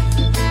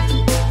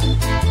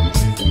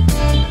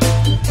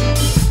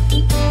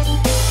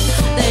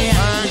 They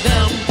hang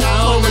them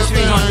down, yes,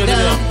 they hang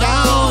them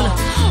down.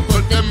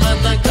 Put them on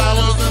the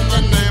gallows in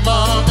the name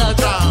of the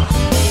crown.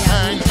 They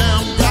hang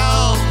them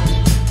down.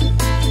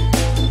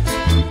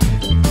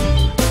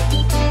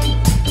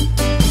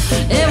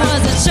 It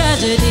was a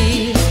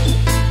tragedy.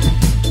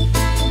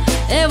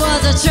 It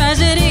was a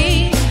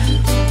tragedy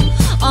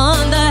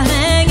on the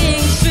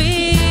hanging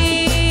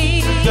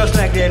tree. Just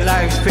like their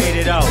lives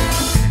faded out,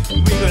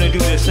 we're gonna do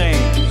the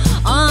same.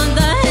 On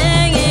the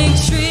hanging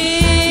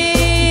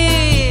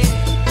tree.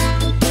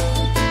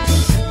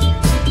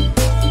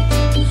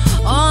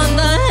 On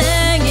the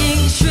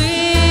hanging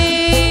tree.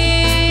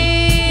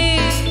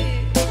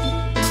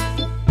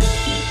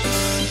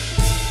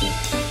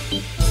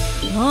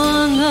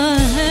 On the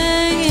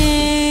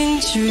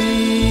hanging tree.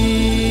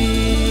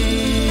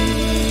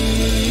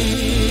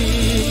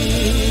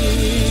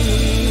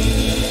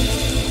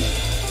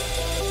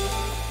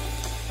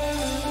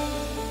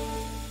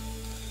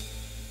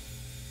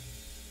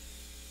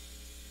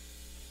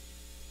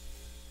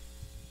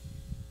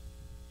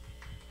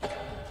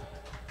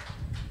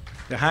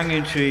 The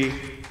hanging tree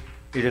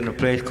is in a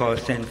place called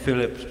St.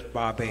 Philip's,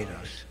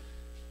 Barbados.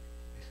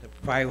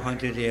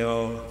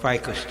 500-year-old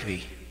ficus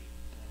tree.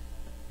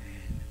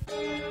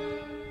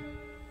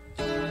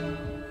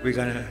 We're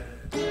gonna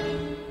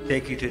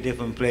take you to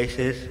different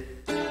places.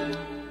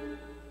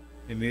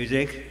 The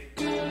music,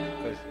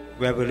 because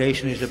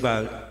Revelation is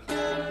about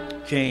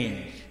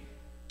change.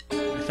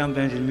 And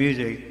sometimes in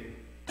music,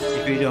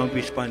 if you don't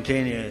be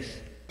spontaneous,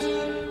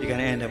 you're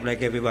gonna end up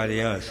like everybody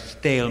else.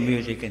 Stale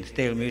music, and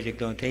stale music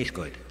don't taste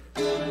good.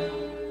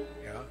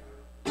 Yeah.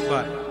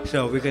 But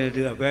so we're gonna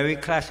do a very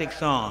classic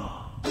song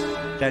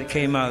that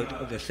came out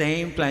of the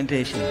same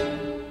plantation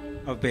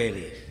of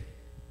Baileys.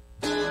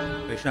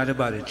 But it's not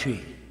about a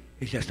tree.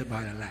 It's just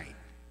about a light.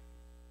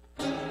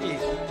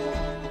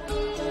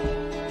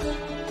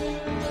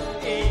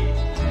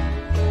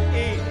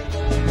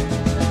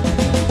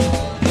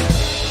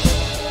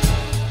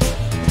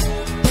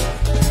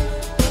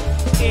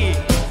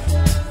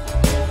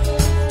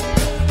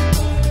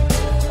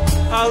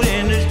 Out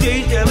in the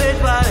streets there is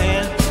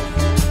violence,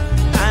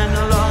 and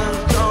a lot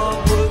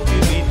of work to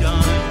be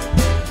done.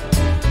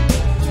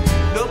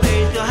 No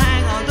place to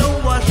hang on the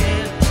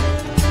washing,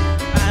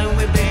 and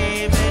we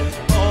baby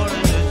all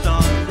in the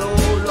sun. Oh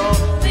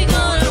Lord, We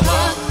gonna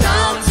walk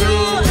down to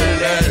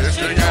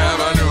Electric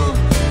Avenue,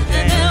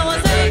 and then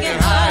we'll take it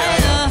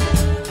higher.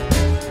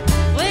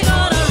 We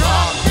gonna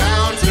rock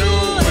down to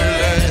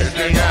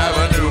Electric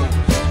Avenue,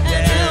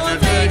 and then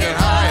we'll take it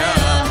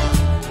higher.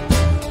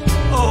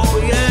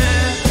 oh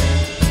yeah.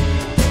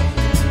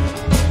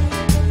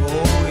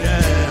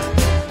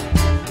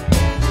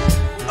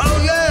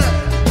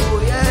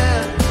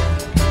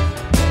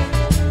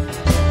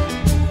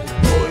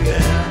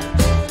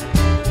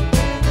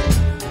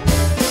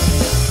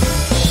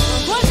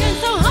 Working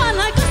so hard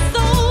like a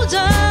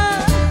soldier,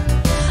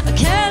 I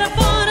can't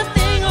afford a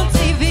thing on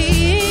TV.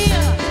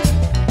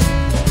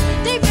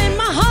 Deep in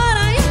my heart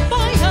I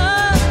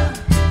aspire,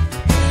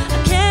 I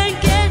can't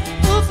get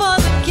food for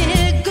the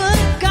kid.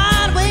 Good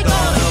God, we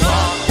gonna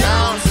rock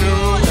down to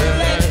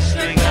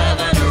Electric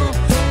Avenue,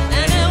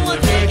 and then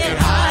we'll take it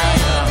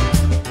higher.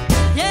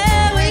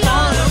 Yeah, we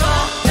gonna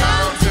rock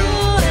down to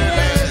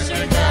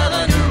Electric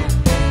Avenue,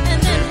 and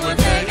then we'll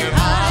take it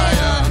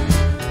higher.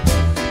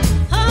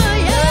 Oh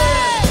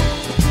yeah,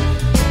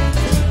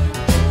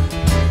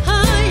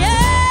 oh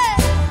yeah,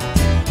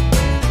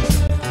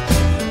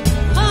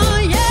 oh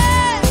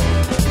yeah,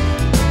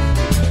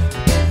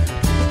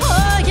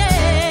 oh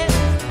yeah.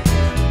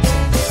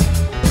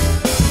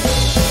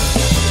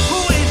 Who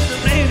is the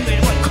name in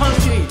what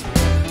country?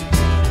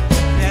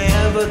 They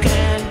ever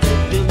can get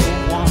to the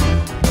one.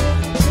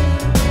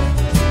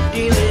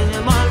 Dealing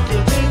in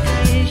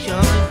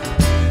multiplication,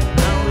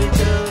 and we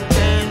still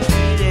can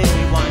feed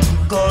everyone.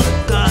 Good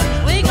God,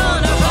 We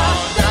gonna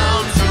rock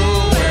down to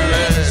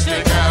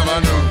Electric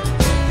Avenue,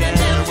 and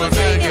then we'll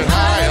take it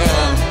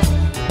higher.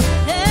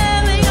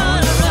 Yeah, we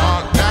gonna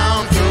rock down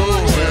to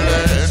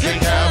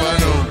Electric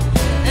Avenue,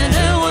 and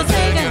then we'll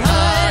take it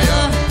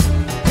higher.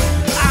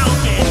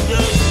 out in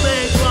the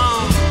big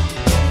room,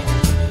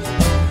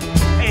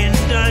 in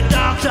the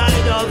dark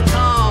side of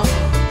town.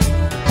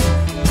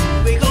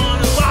 We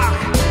gonna rock,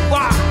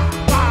 rock,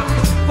 rock,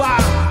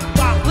 rock,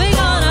 rock. We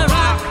gonna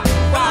rock,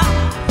 rock,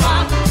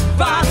 rock,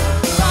 rock,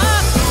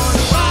 rock,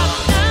 rock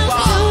down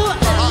to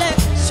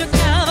Electric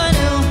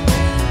Avenue,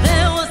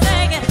 then we'll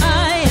take it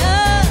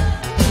higher.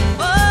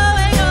 Oh,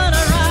 we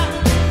gonna rock.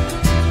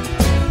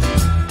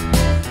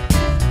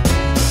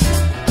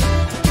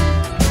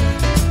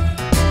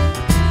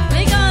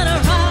 We gonna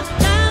rock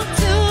down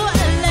to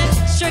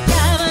Electric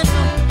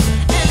Avenue,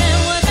 and then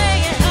we'll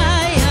take it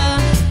higher.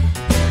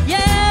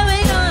 Yeah, we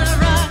gonna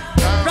rock,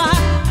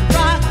 rock,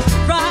 rock,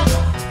 rock,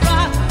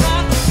 rock,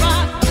 rock,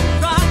 rock,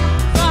 rock,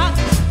 rock,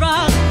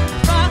 rock,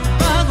 rock,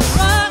 rock,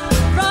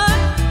 rock,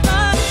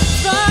 rock,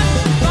 rock,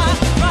 rock,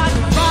 rock,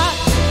 rock.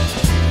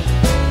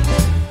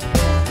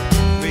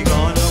 We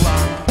gonna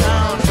rock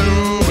down to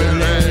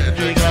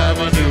Electric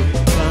Avenue.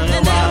 gonna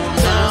rock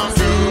Down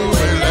to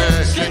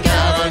Electric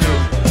Avenue.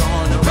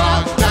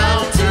 Rock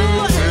down to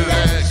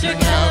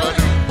Electric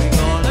Avenue.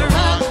 gonna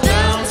Rock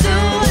down to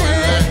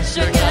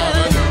Electric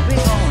Avenue. we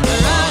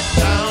gonna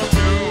Rock, Down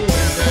to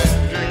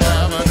Electric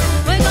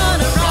Avenue. we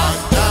gonna rock.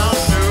 Down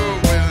to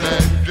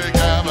Electric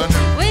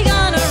Avenue. We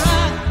gonna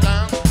rock.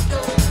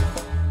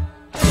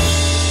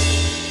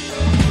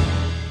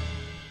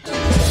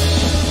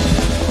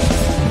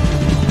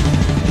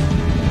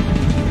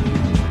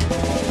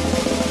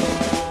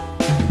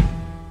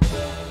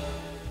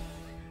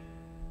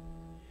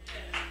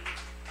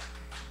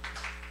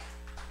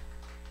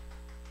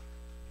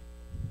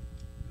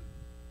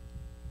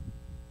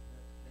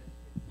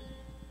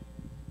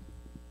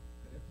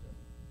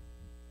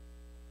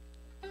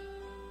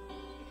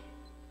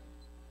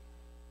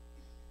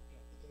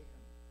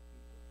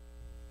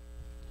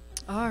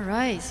 All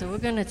right, so we're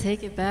gonna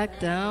take it back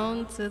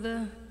down to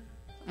the.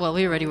 Well,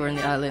 we already were in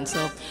the island,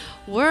 so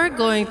we're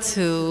going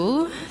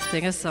to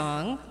sing a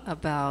song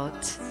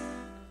about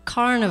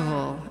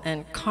Karnival.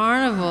 And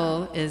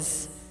Karnival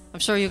is, I'm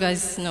sure you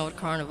guys know what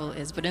Karnival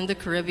is, but in the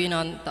Caribbean,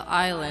 on the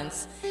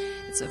islands,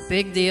 it's a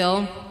big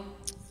deal.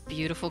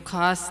 Beautiful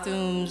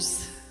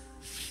costumes,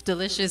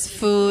 delicious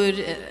food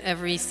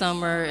every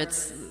summer.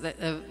 It's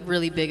a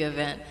really big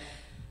event.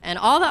 And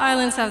all the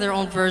islands have their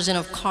own version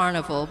of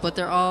Karnival, but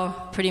they're all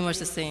pretty much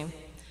the same.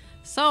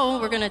 So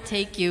we're going to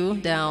take you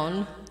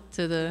down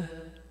to the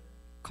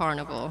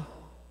Karnival.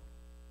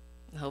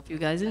 I hope you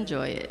guys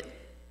enjoy it.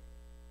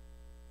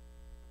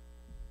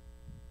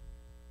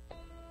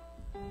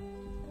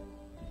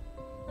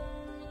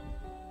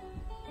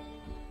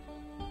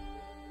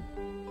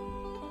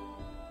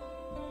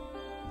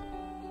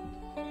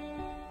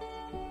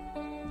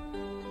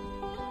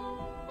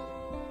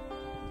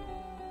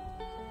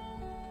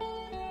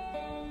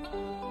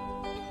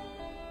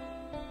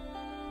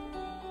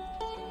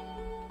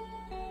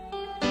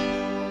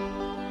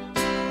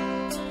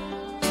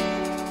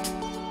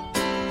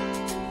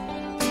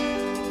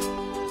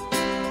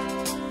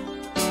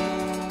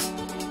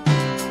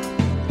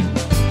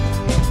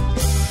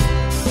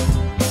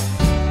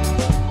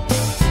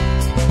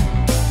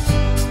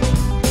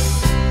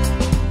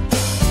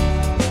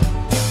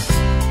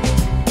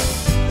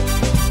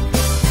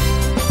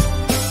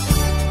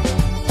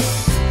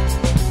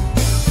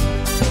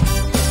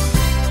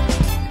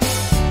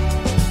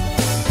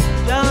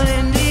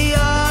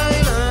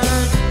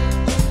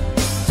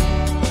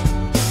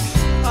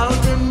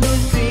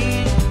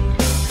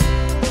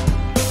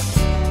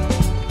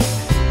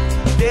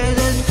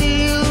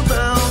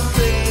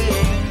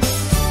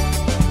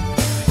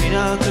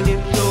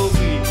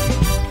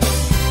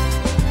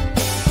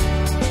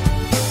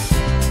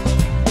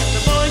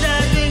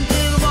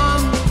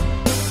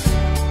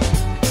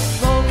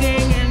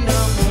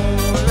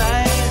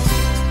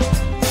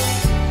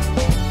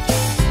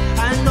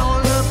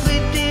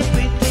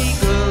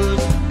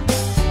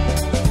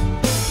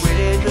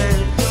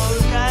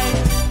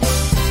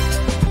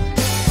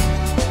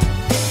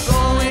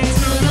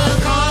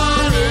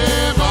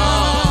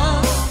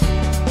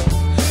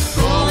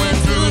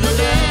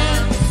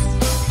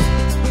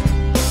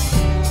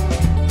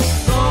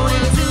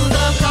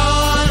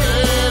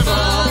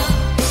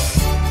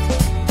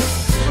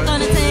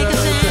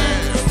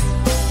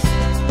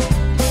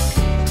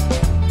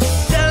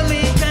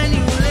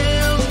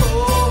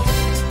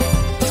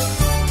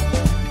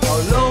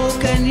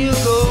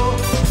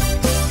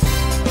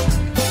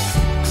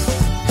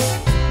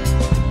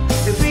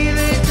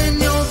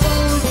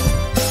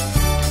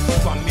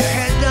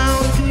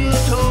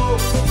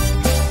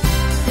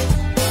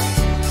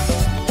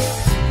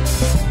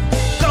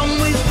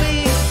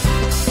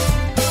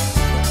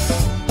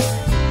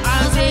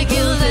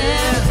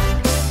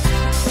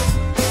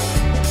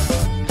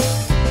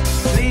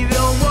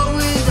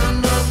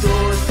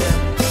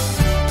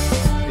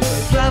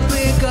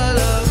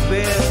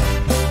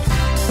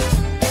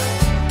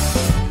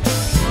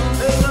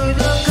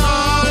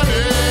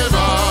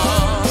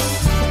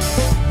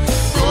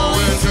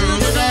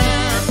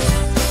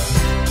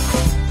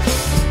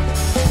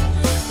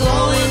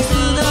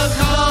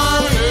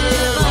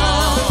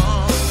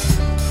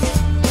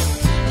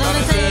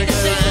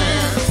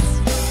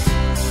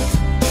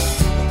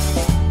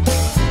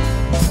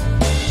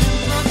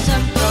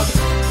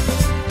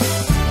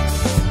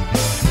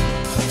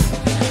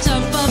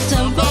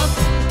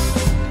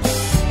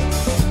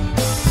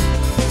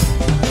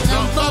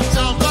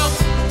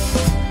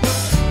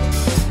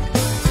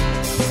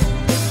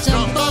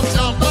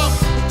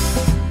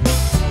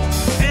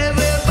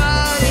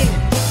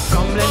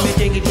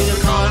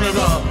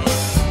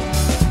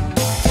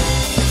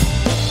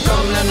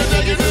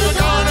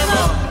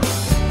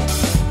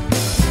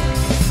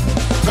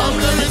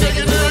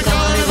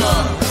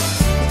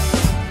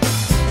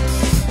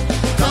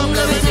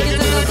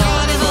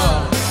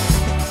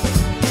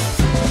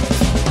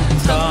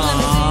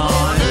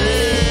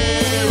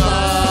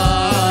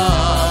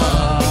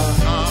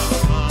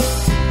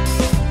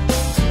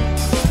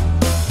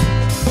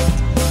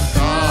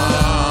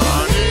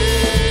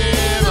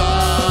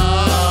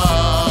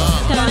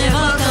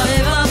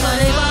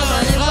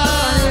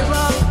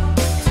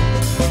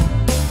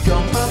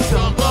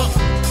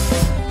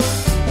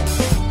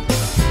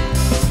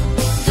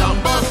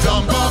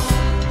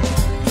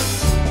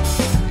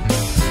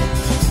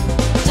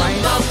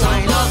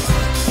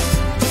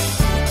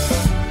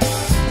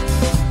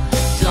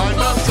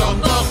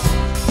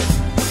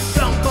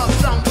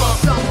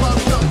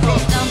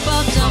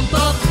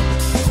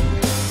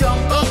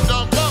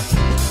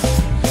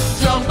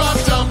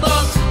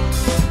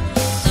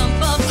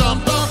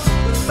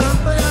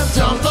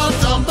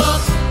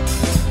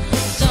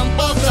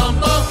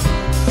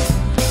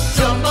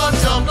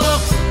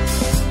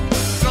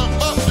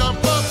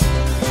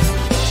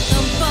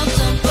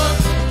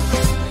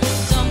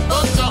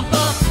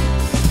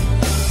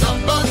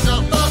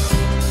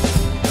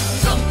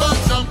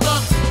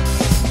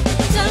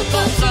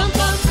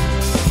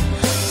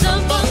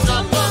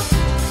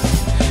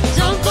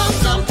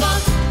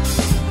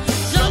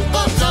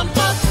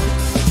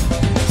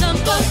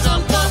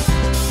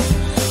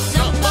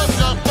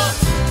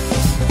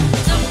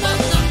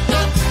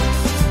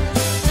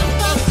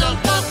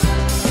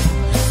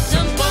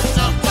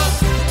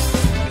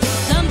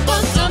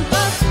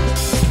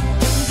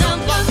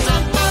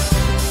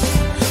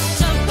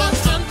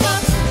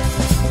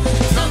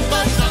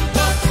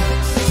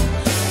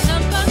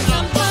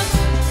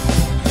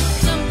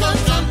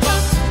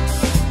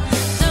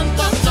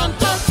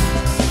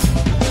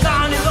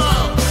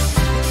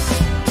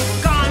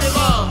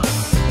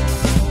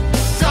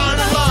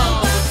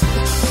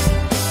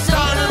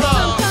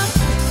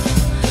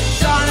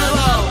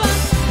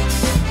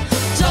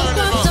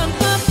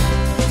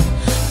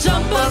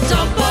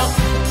 jump up,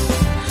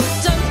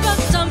 jump up,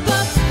 jump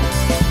up,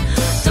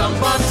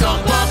 jump up,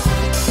 jump up,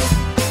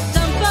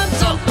 jump up,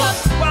 jump up.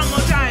 One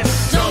more time.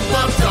 Jump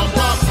up, jump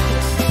up,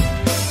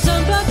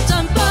 jump up,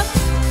 jump up,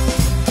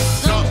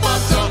 jump up,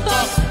 jump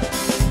up,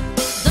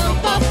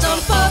 jump up,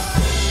 jump up.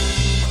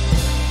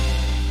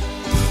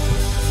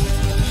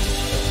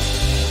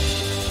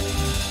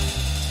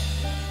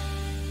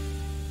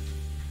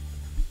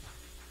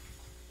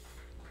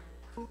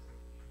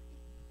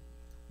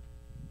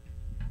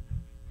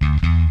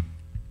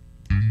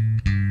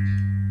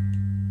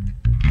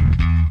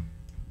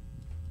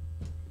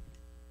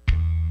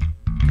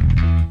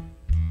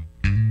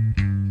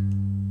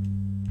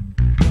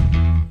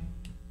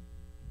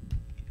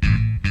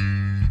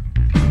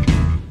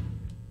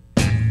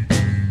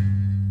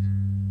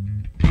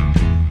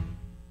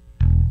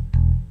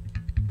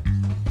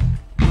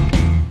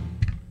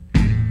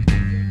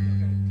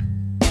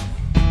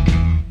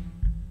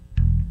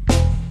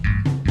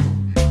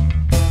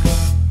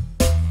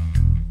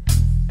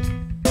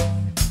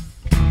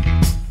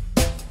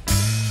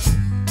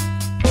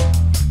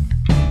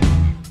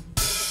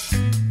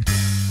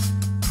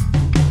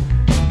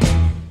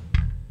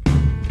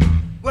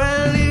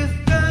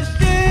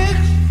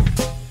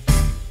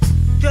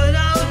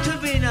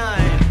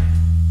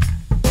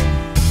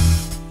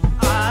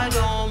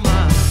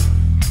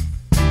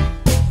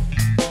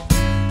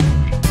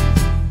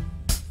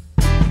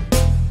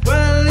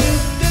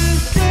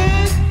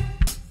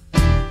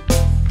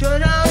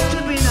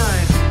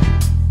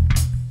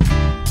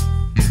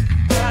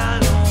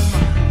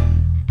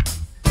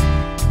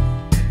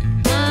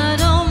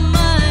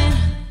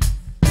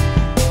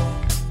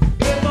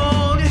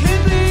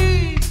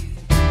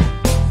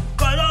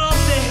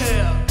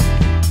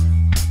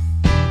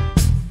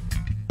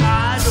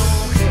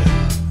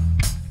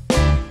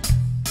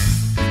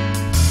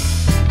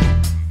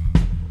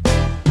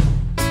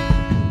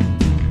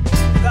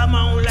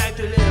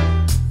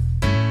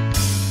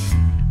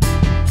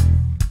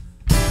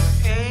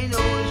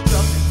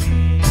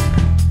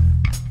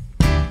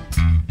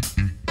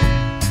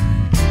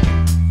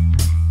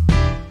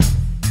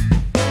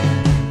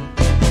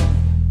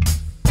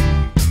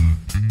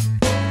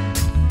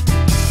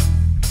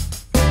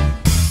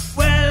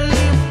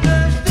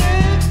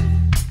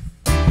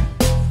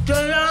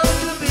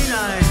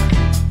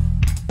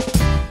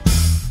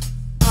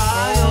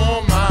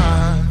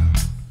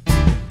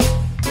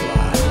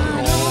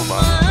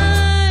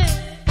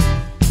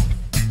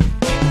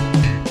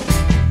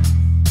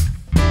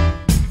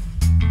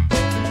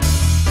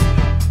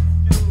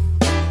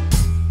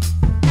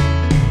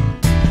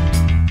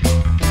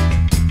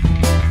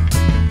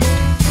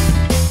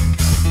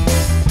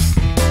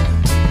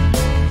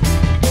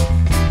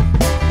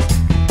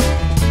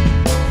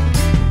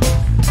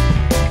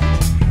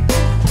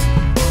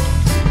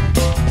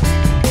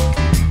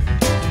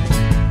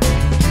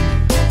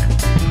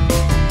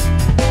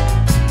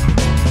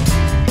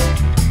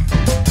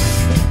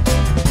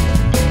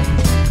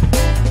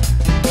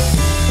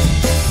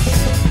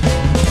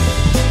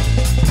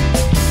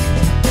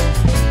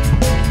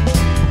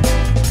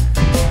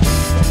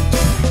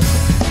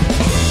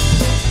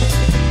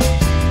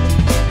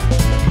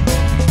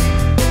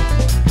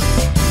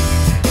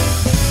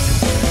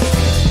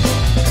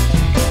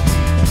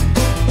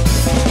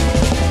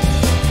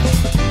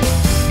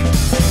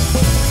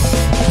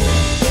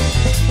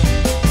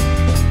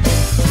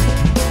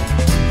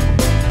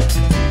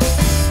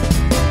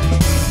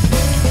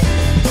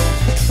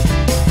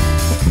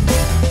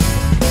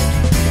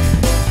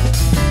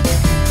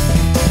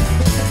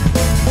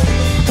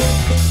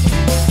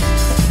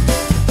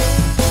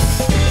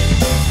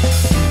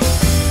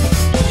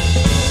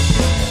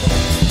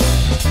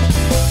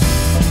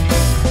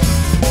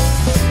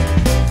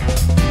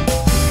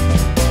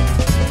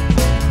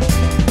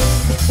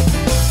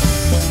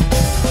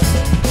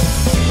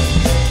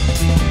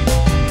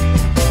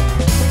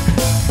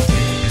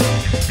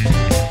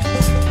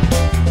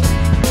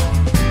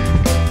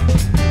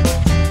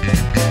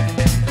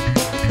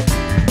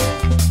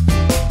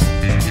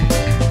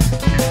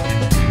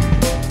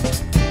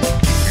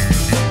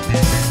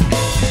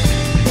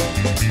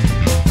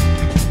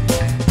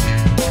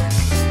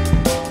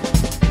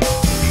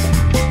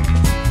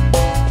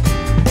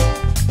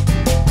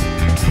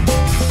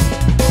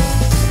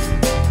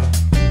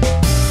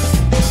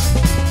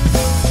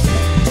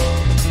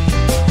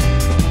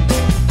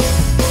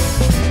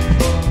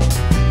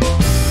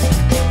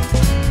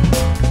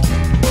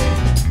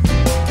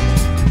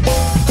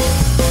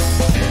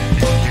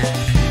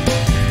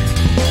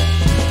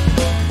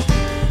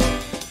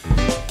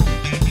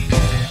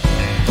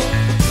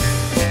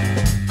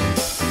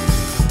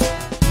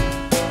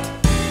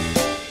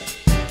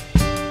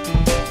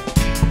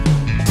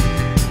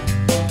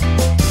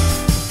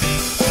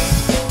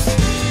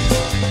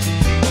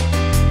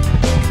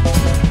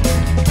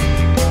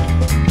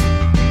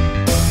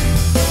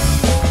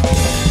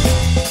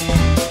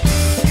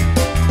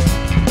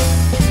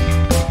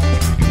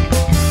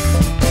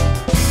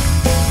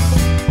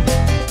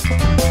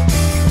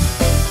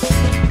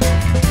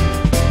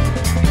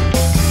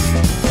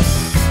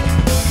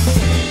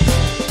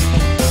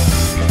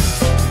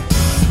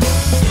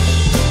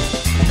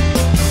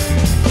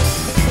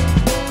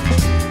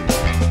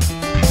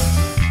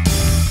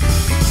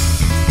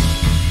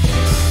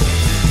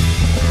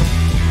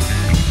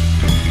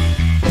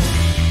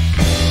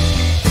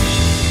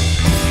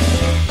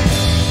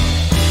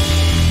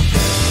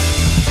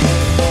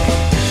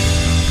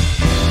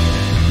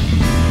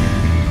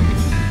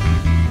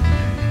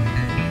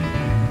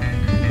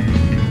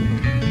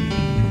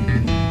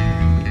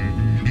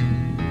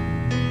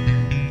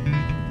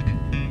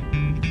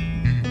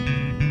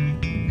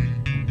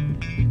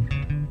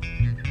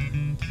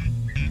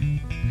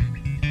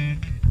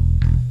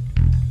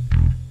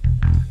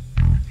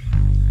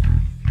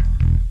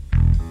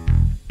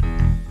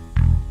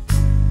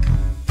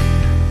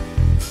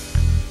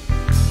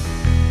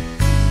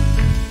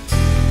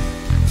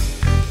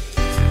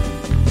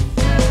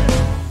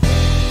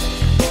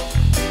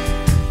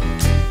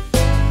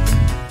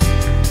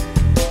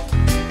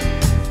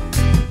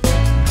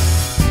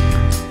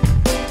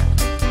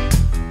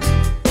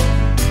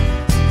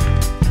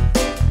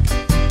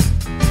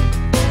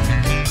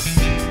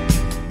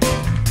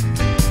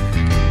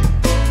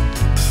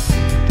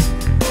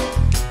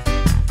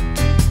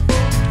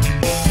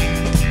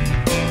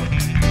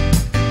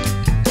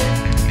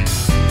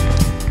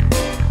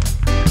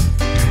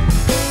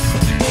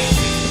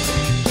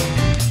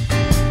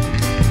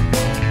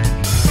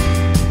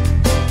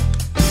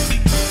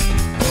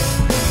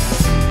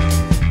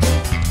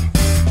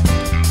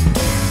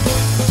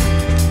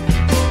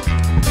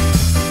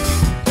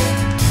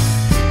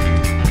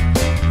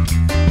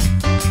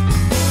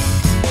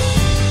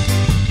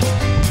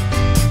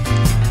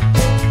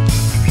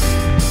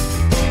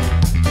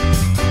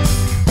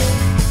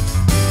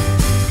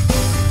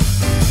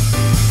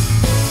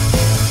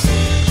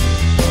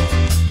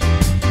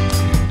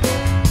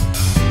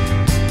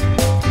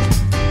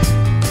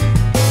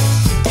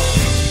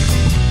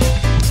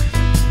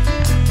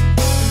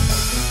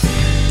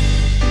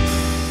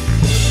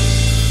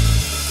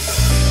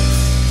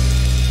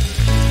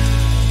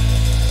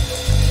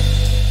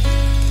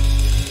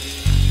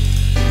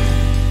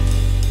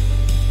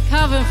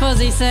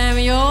 Fuzzy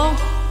Samuel.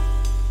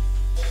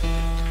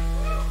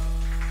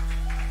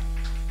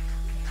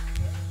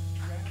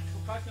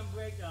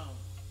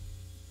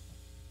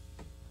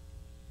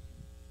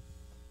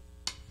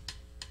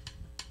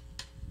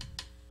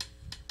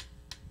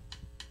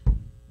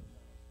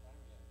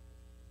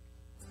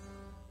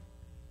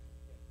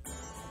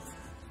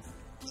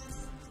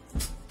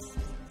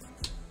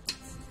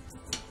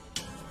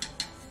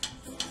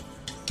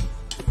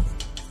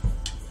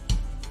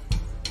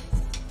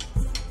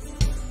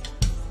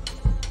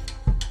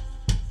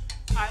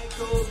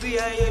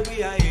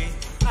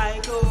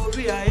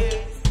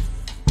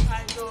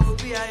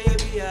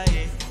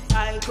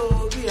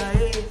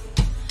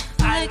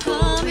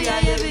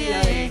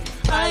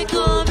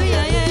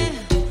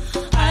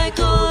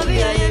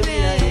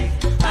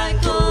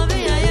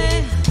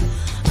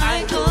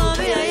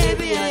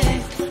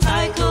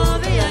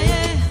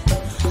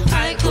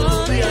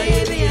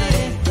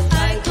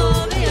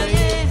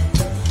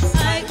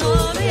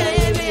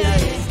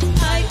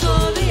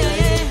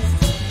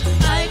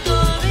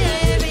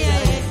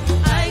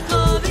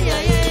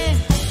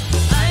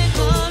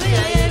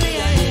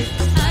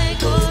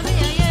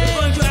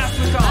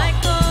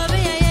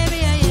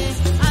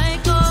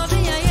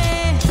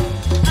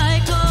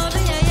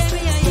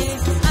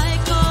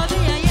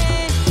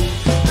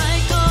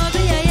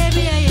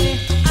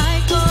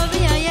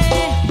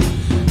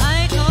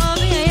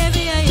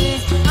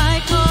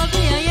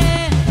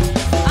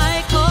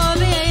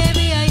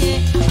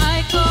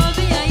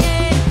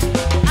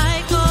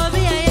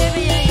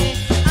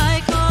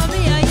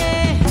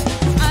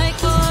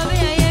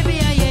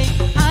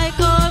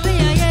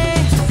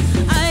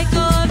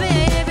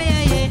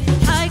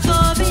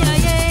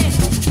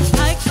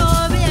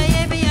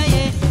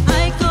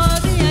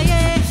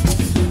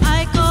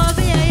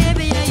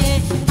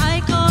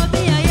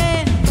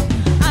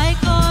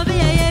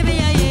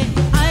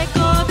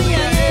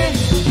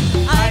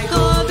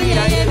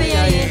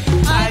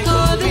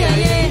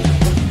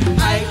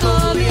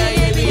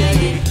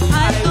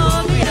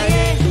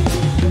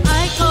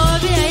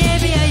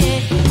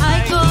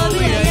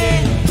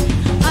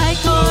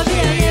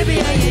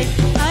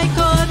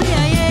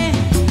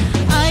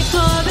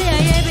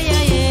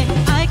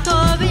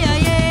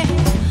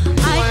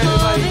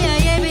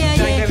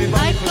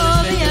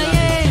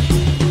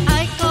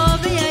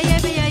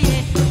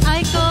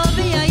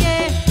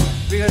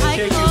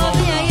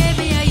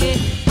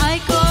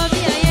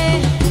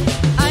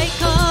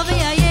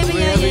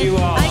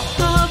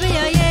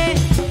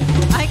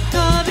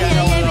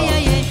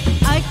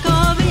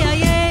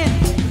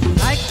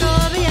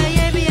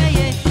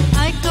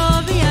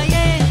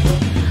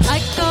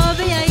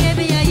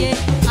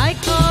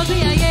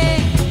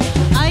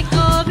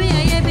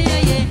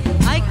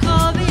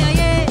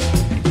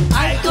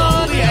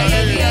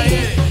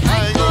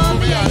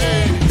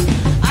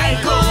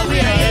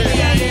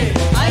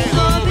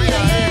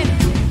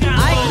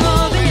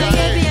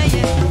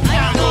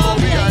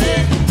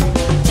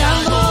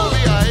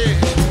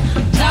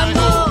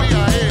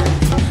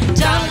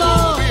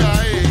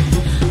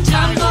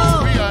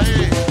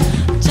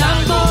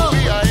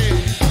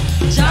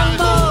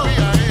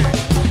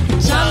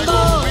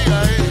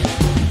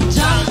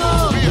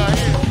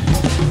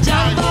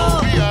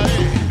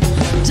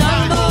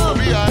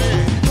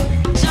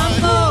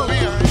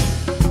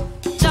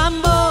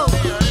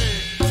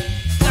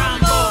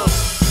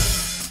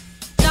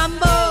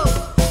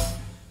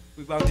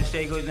 About to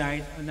say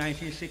goodnight in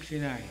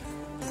 1969.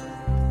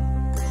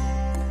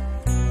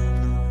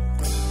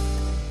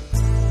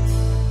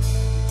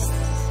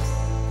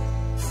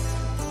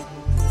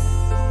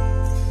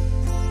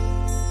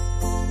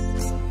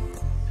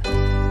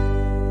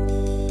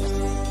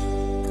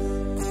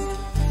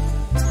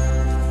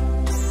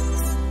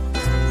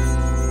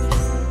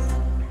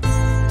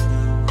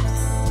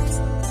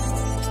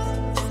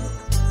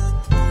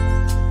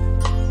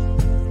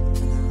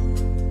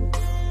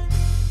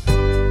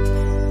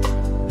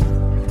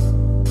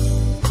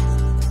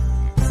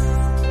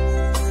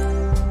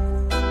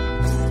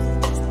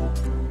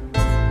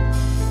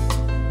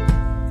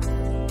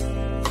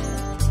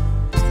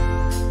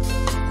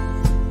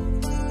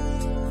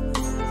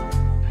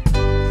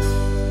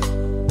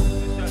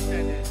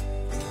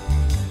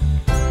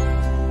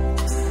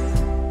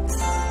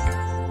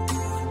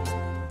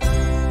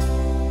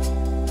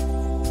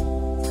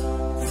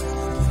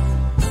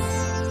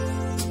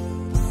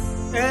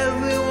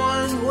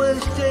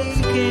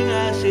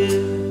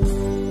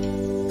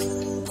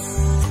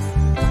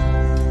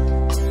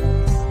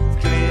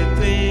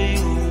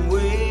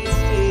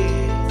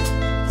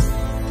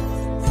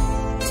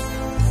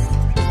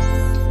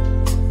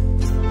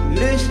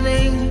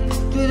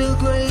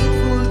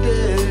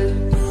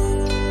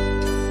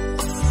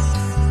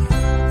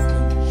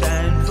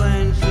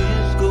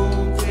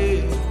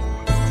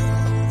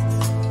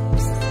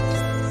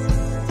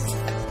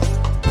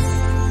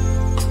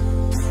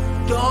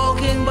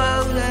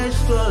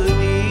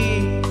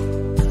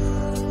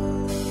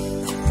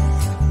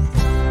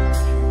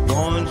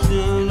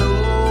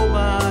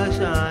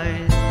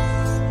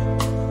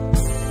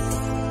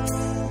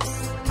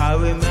 I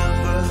remember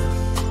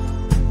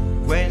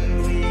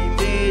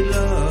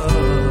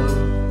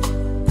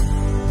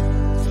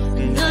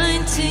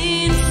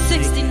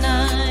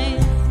 1969.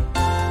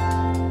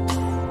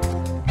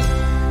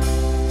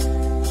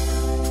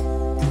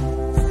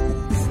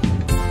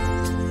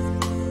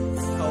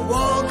 I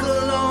walk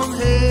along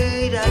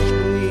Haight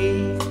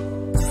Street,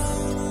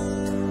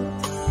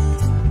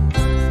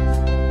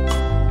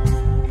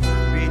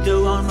 breathe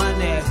around my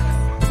neck.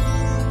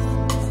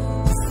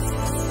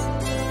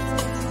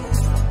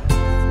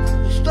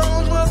 The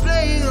Stones were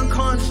playing a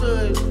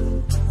concert.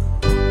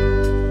 Ooh,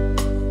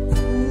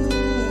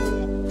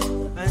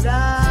 and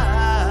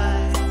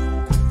I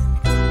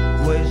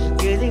was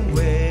getting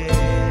wet.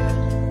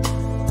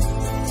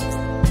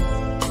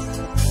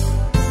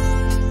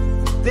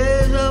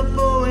 There's a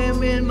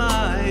poem in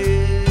my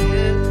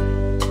head,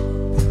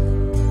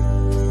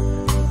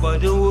 but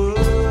the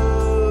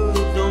words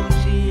don't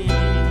seem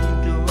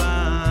to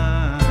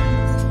rhyme.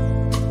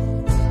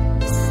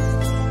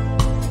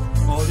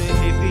 All the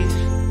hippies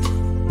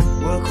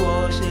were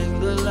crossing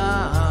the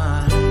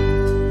line.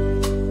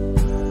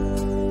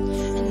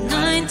 In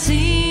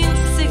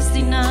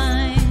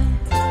 1969.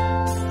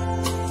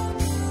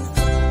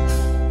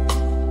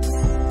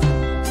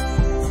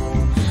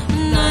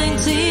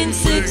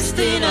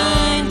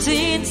 1969,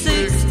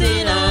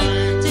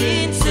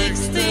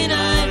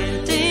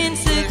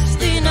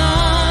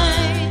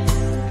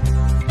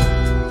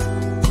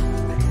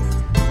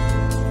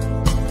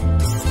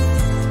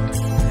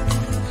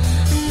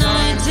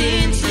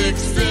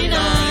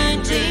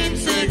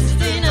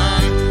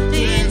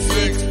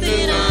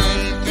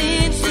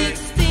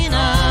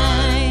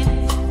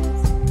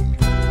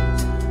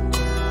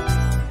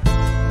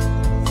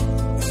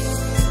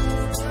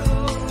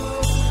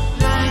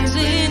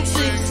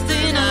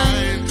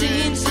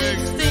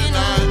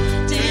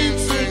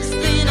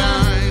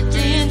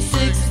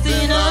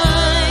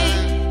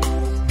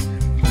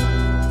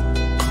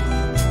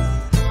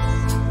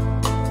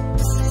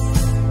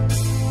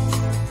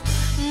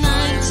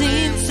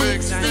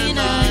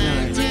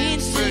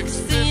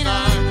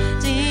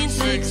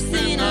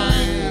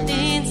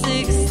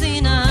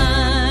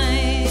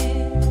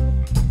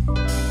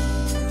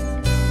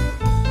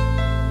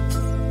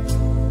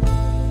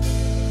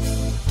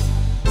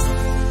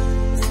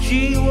 1969.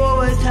 She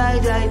wore a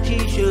tie-dye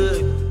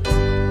t-shirt.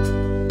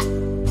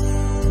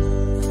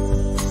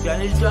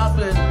 Janis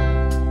Joplin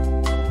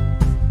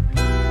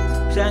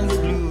sang the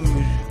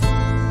blues.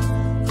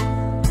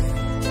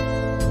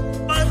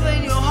 But when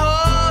your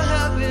heart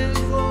has been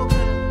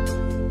broken,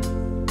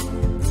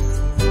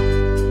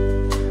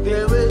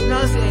 there is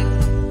nothing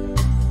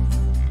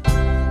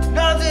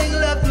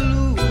left to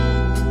lose.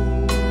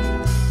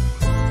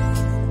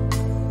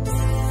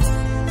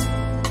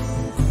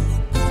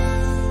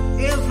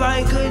 If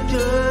I could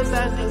turn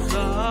back the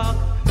clock,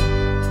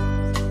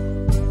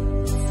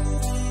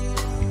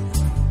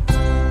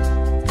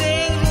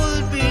 things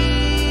would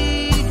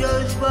be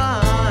just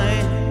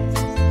fine.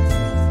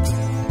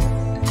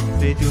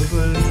 They do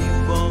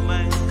believe for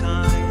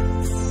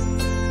mankind.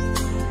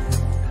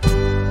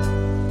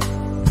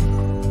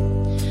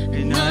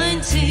 In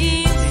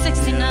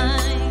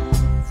 1969.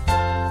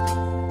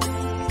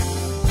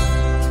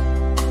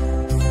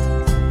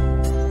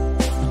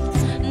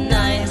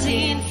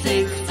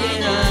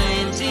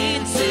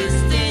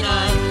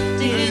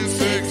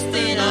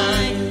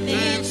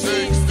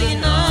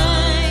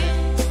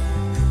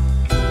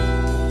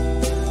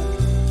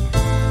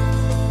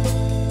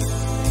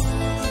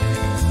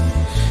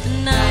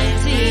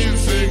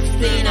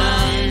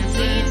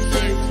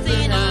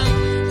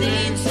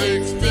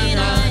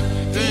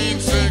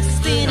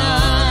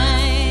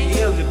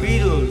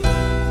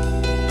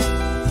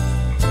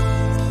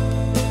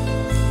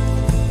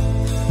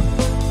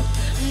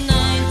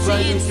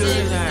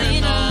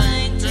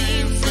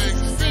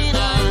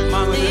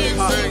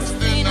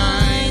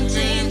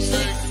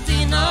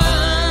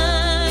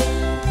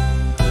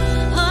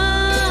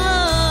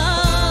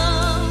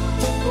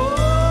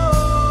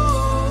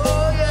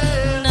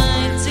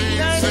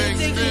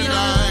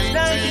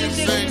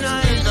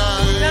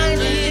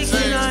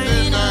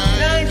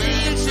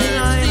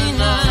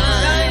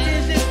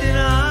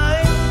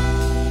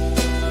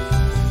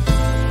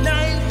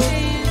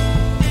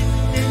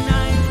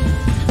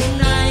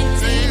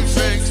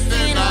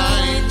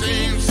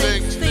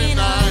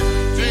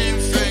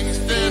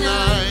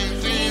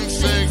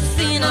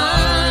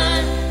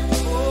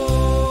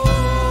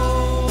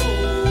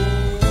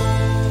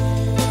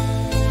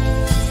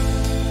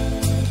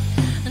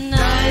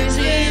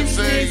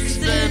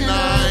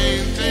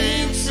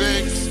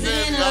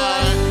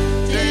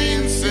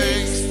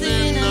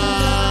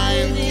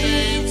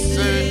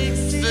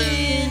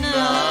 1969.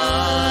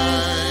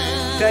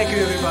 Thank you,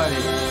 everybody.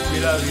 We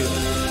love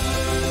you.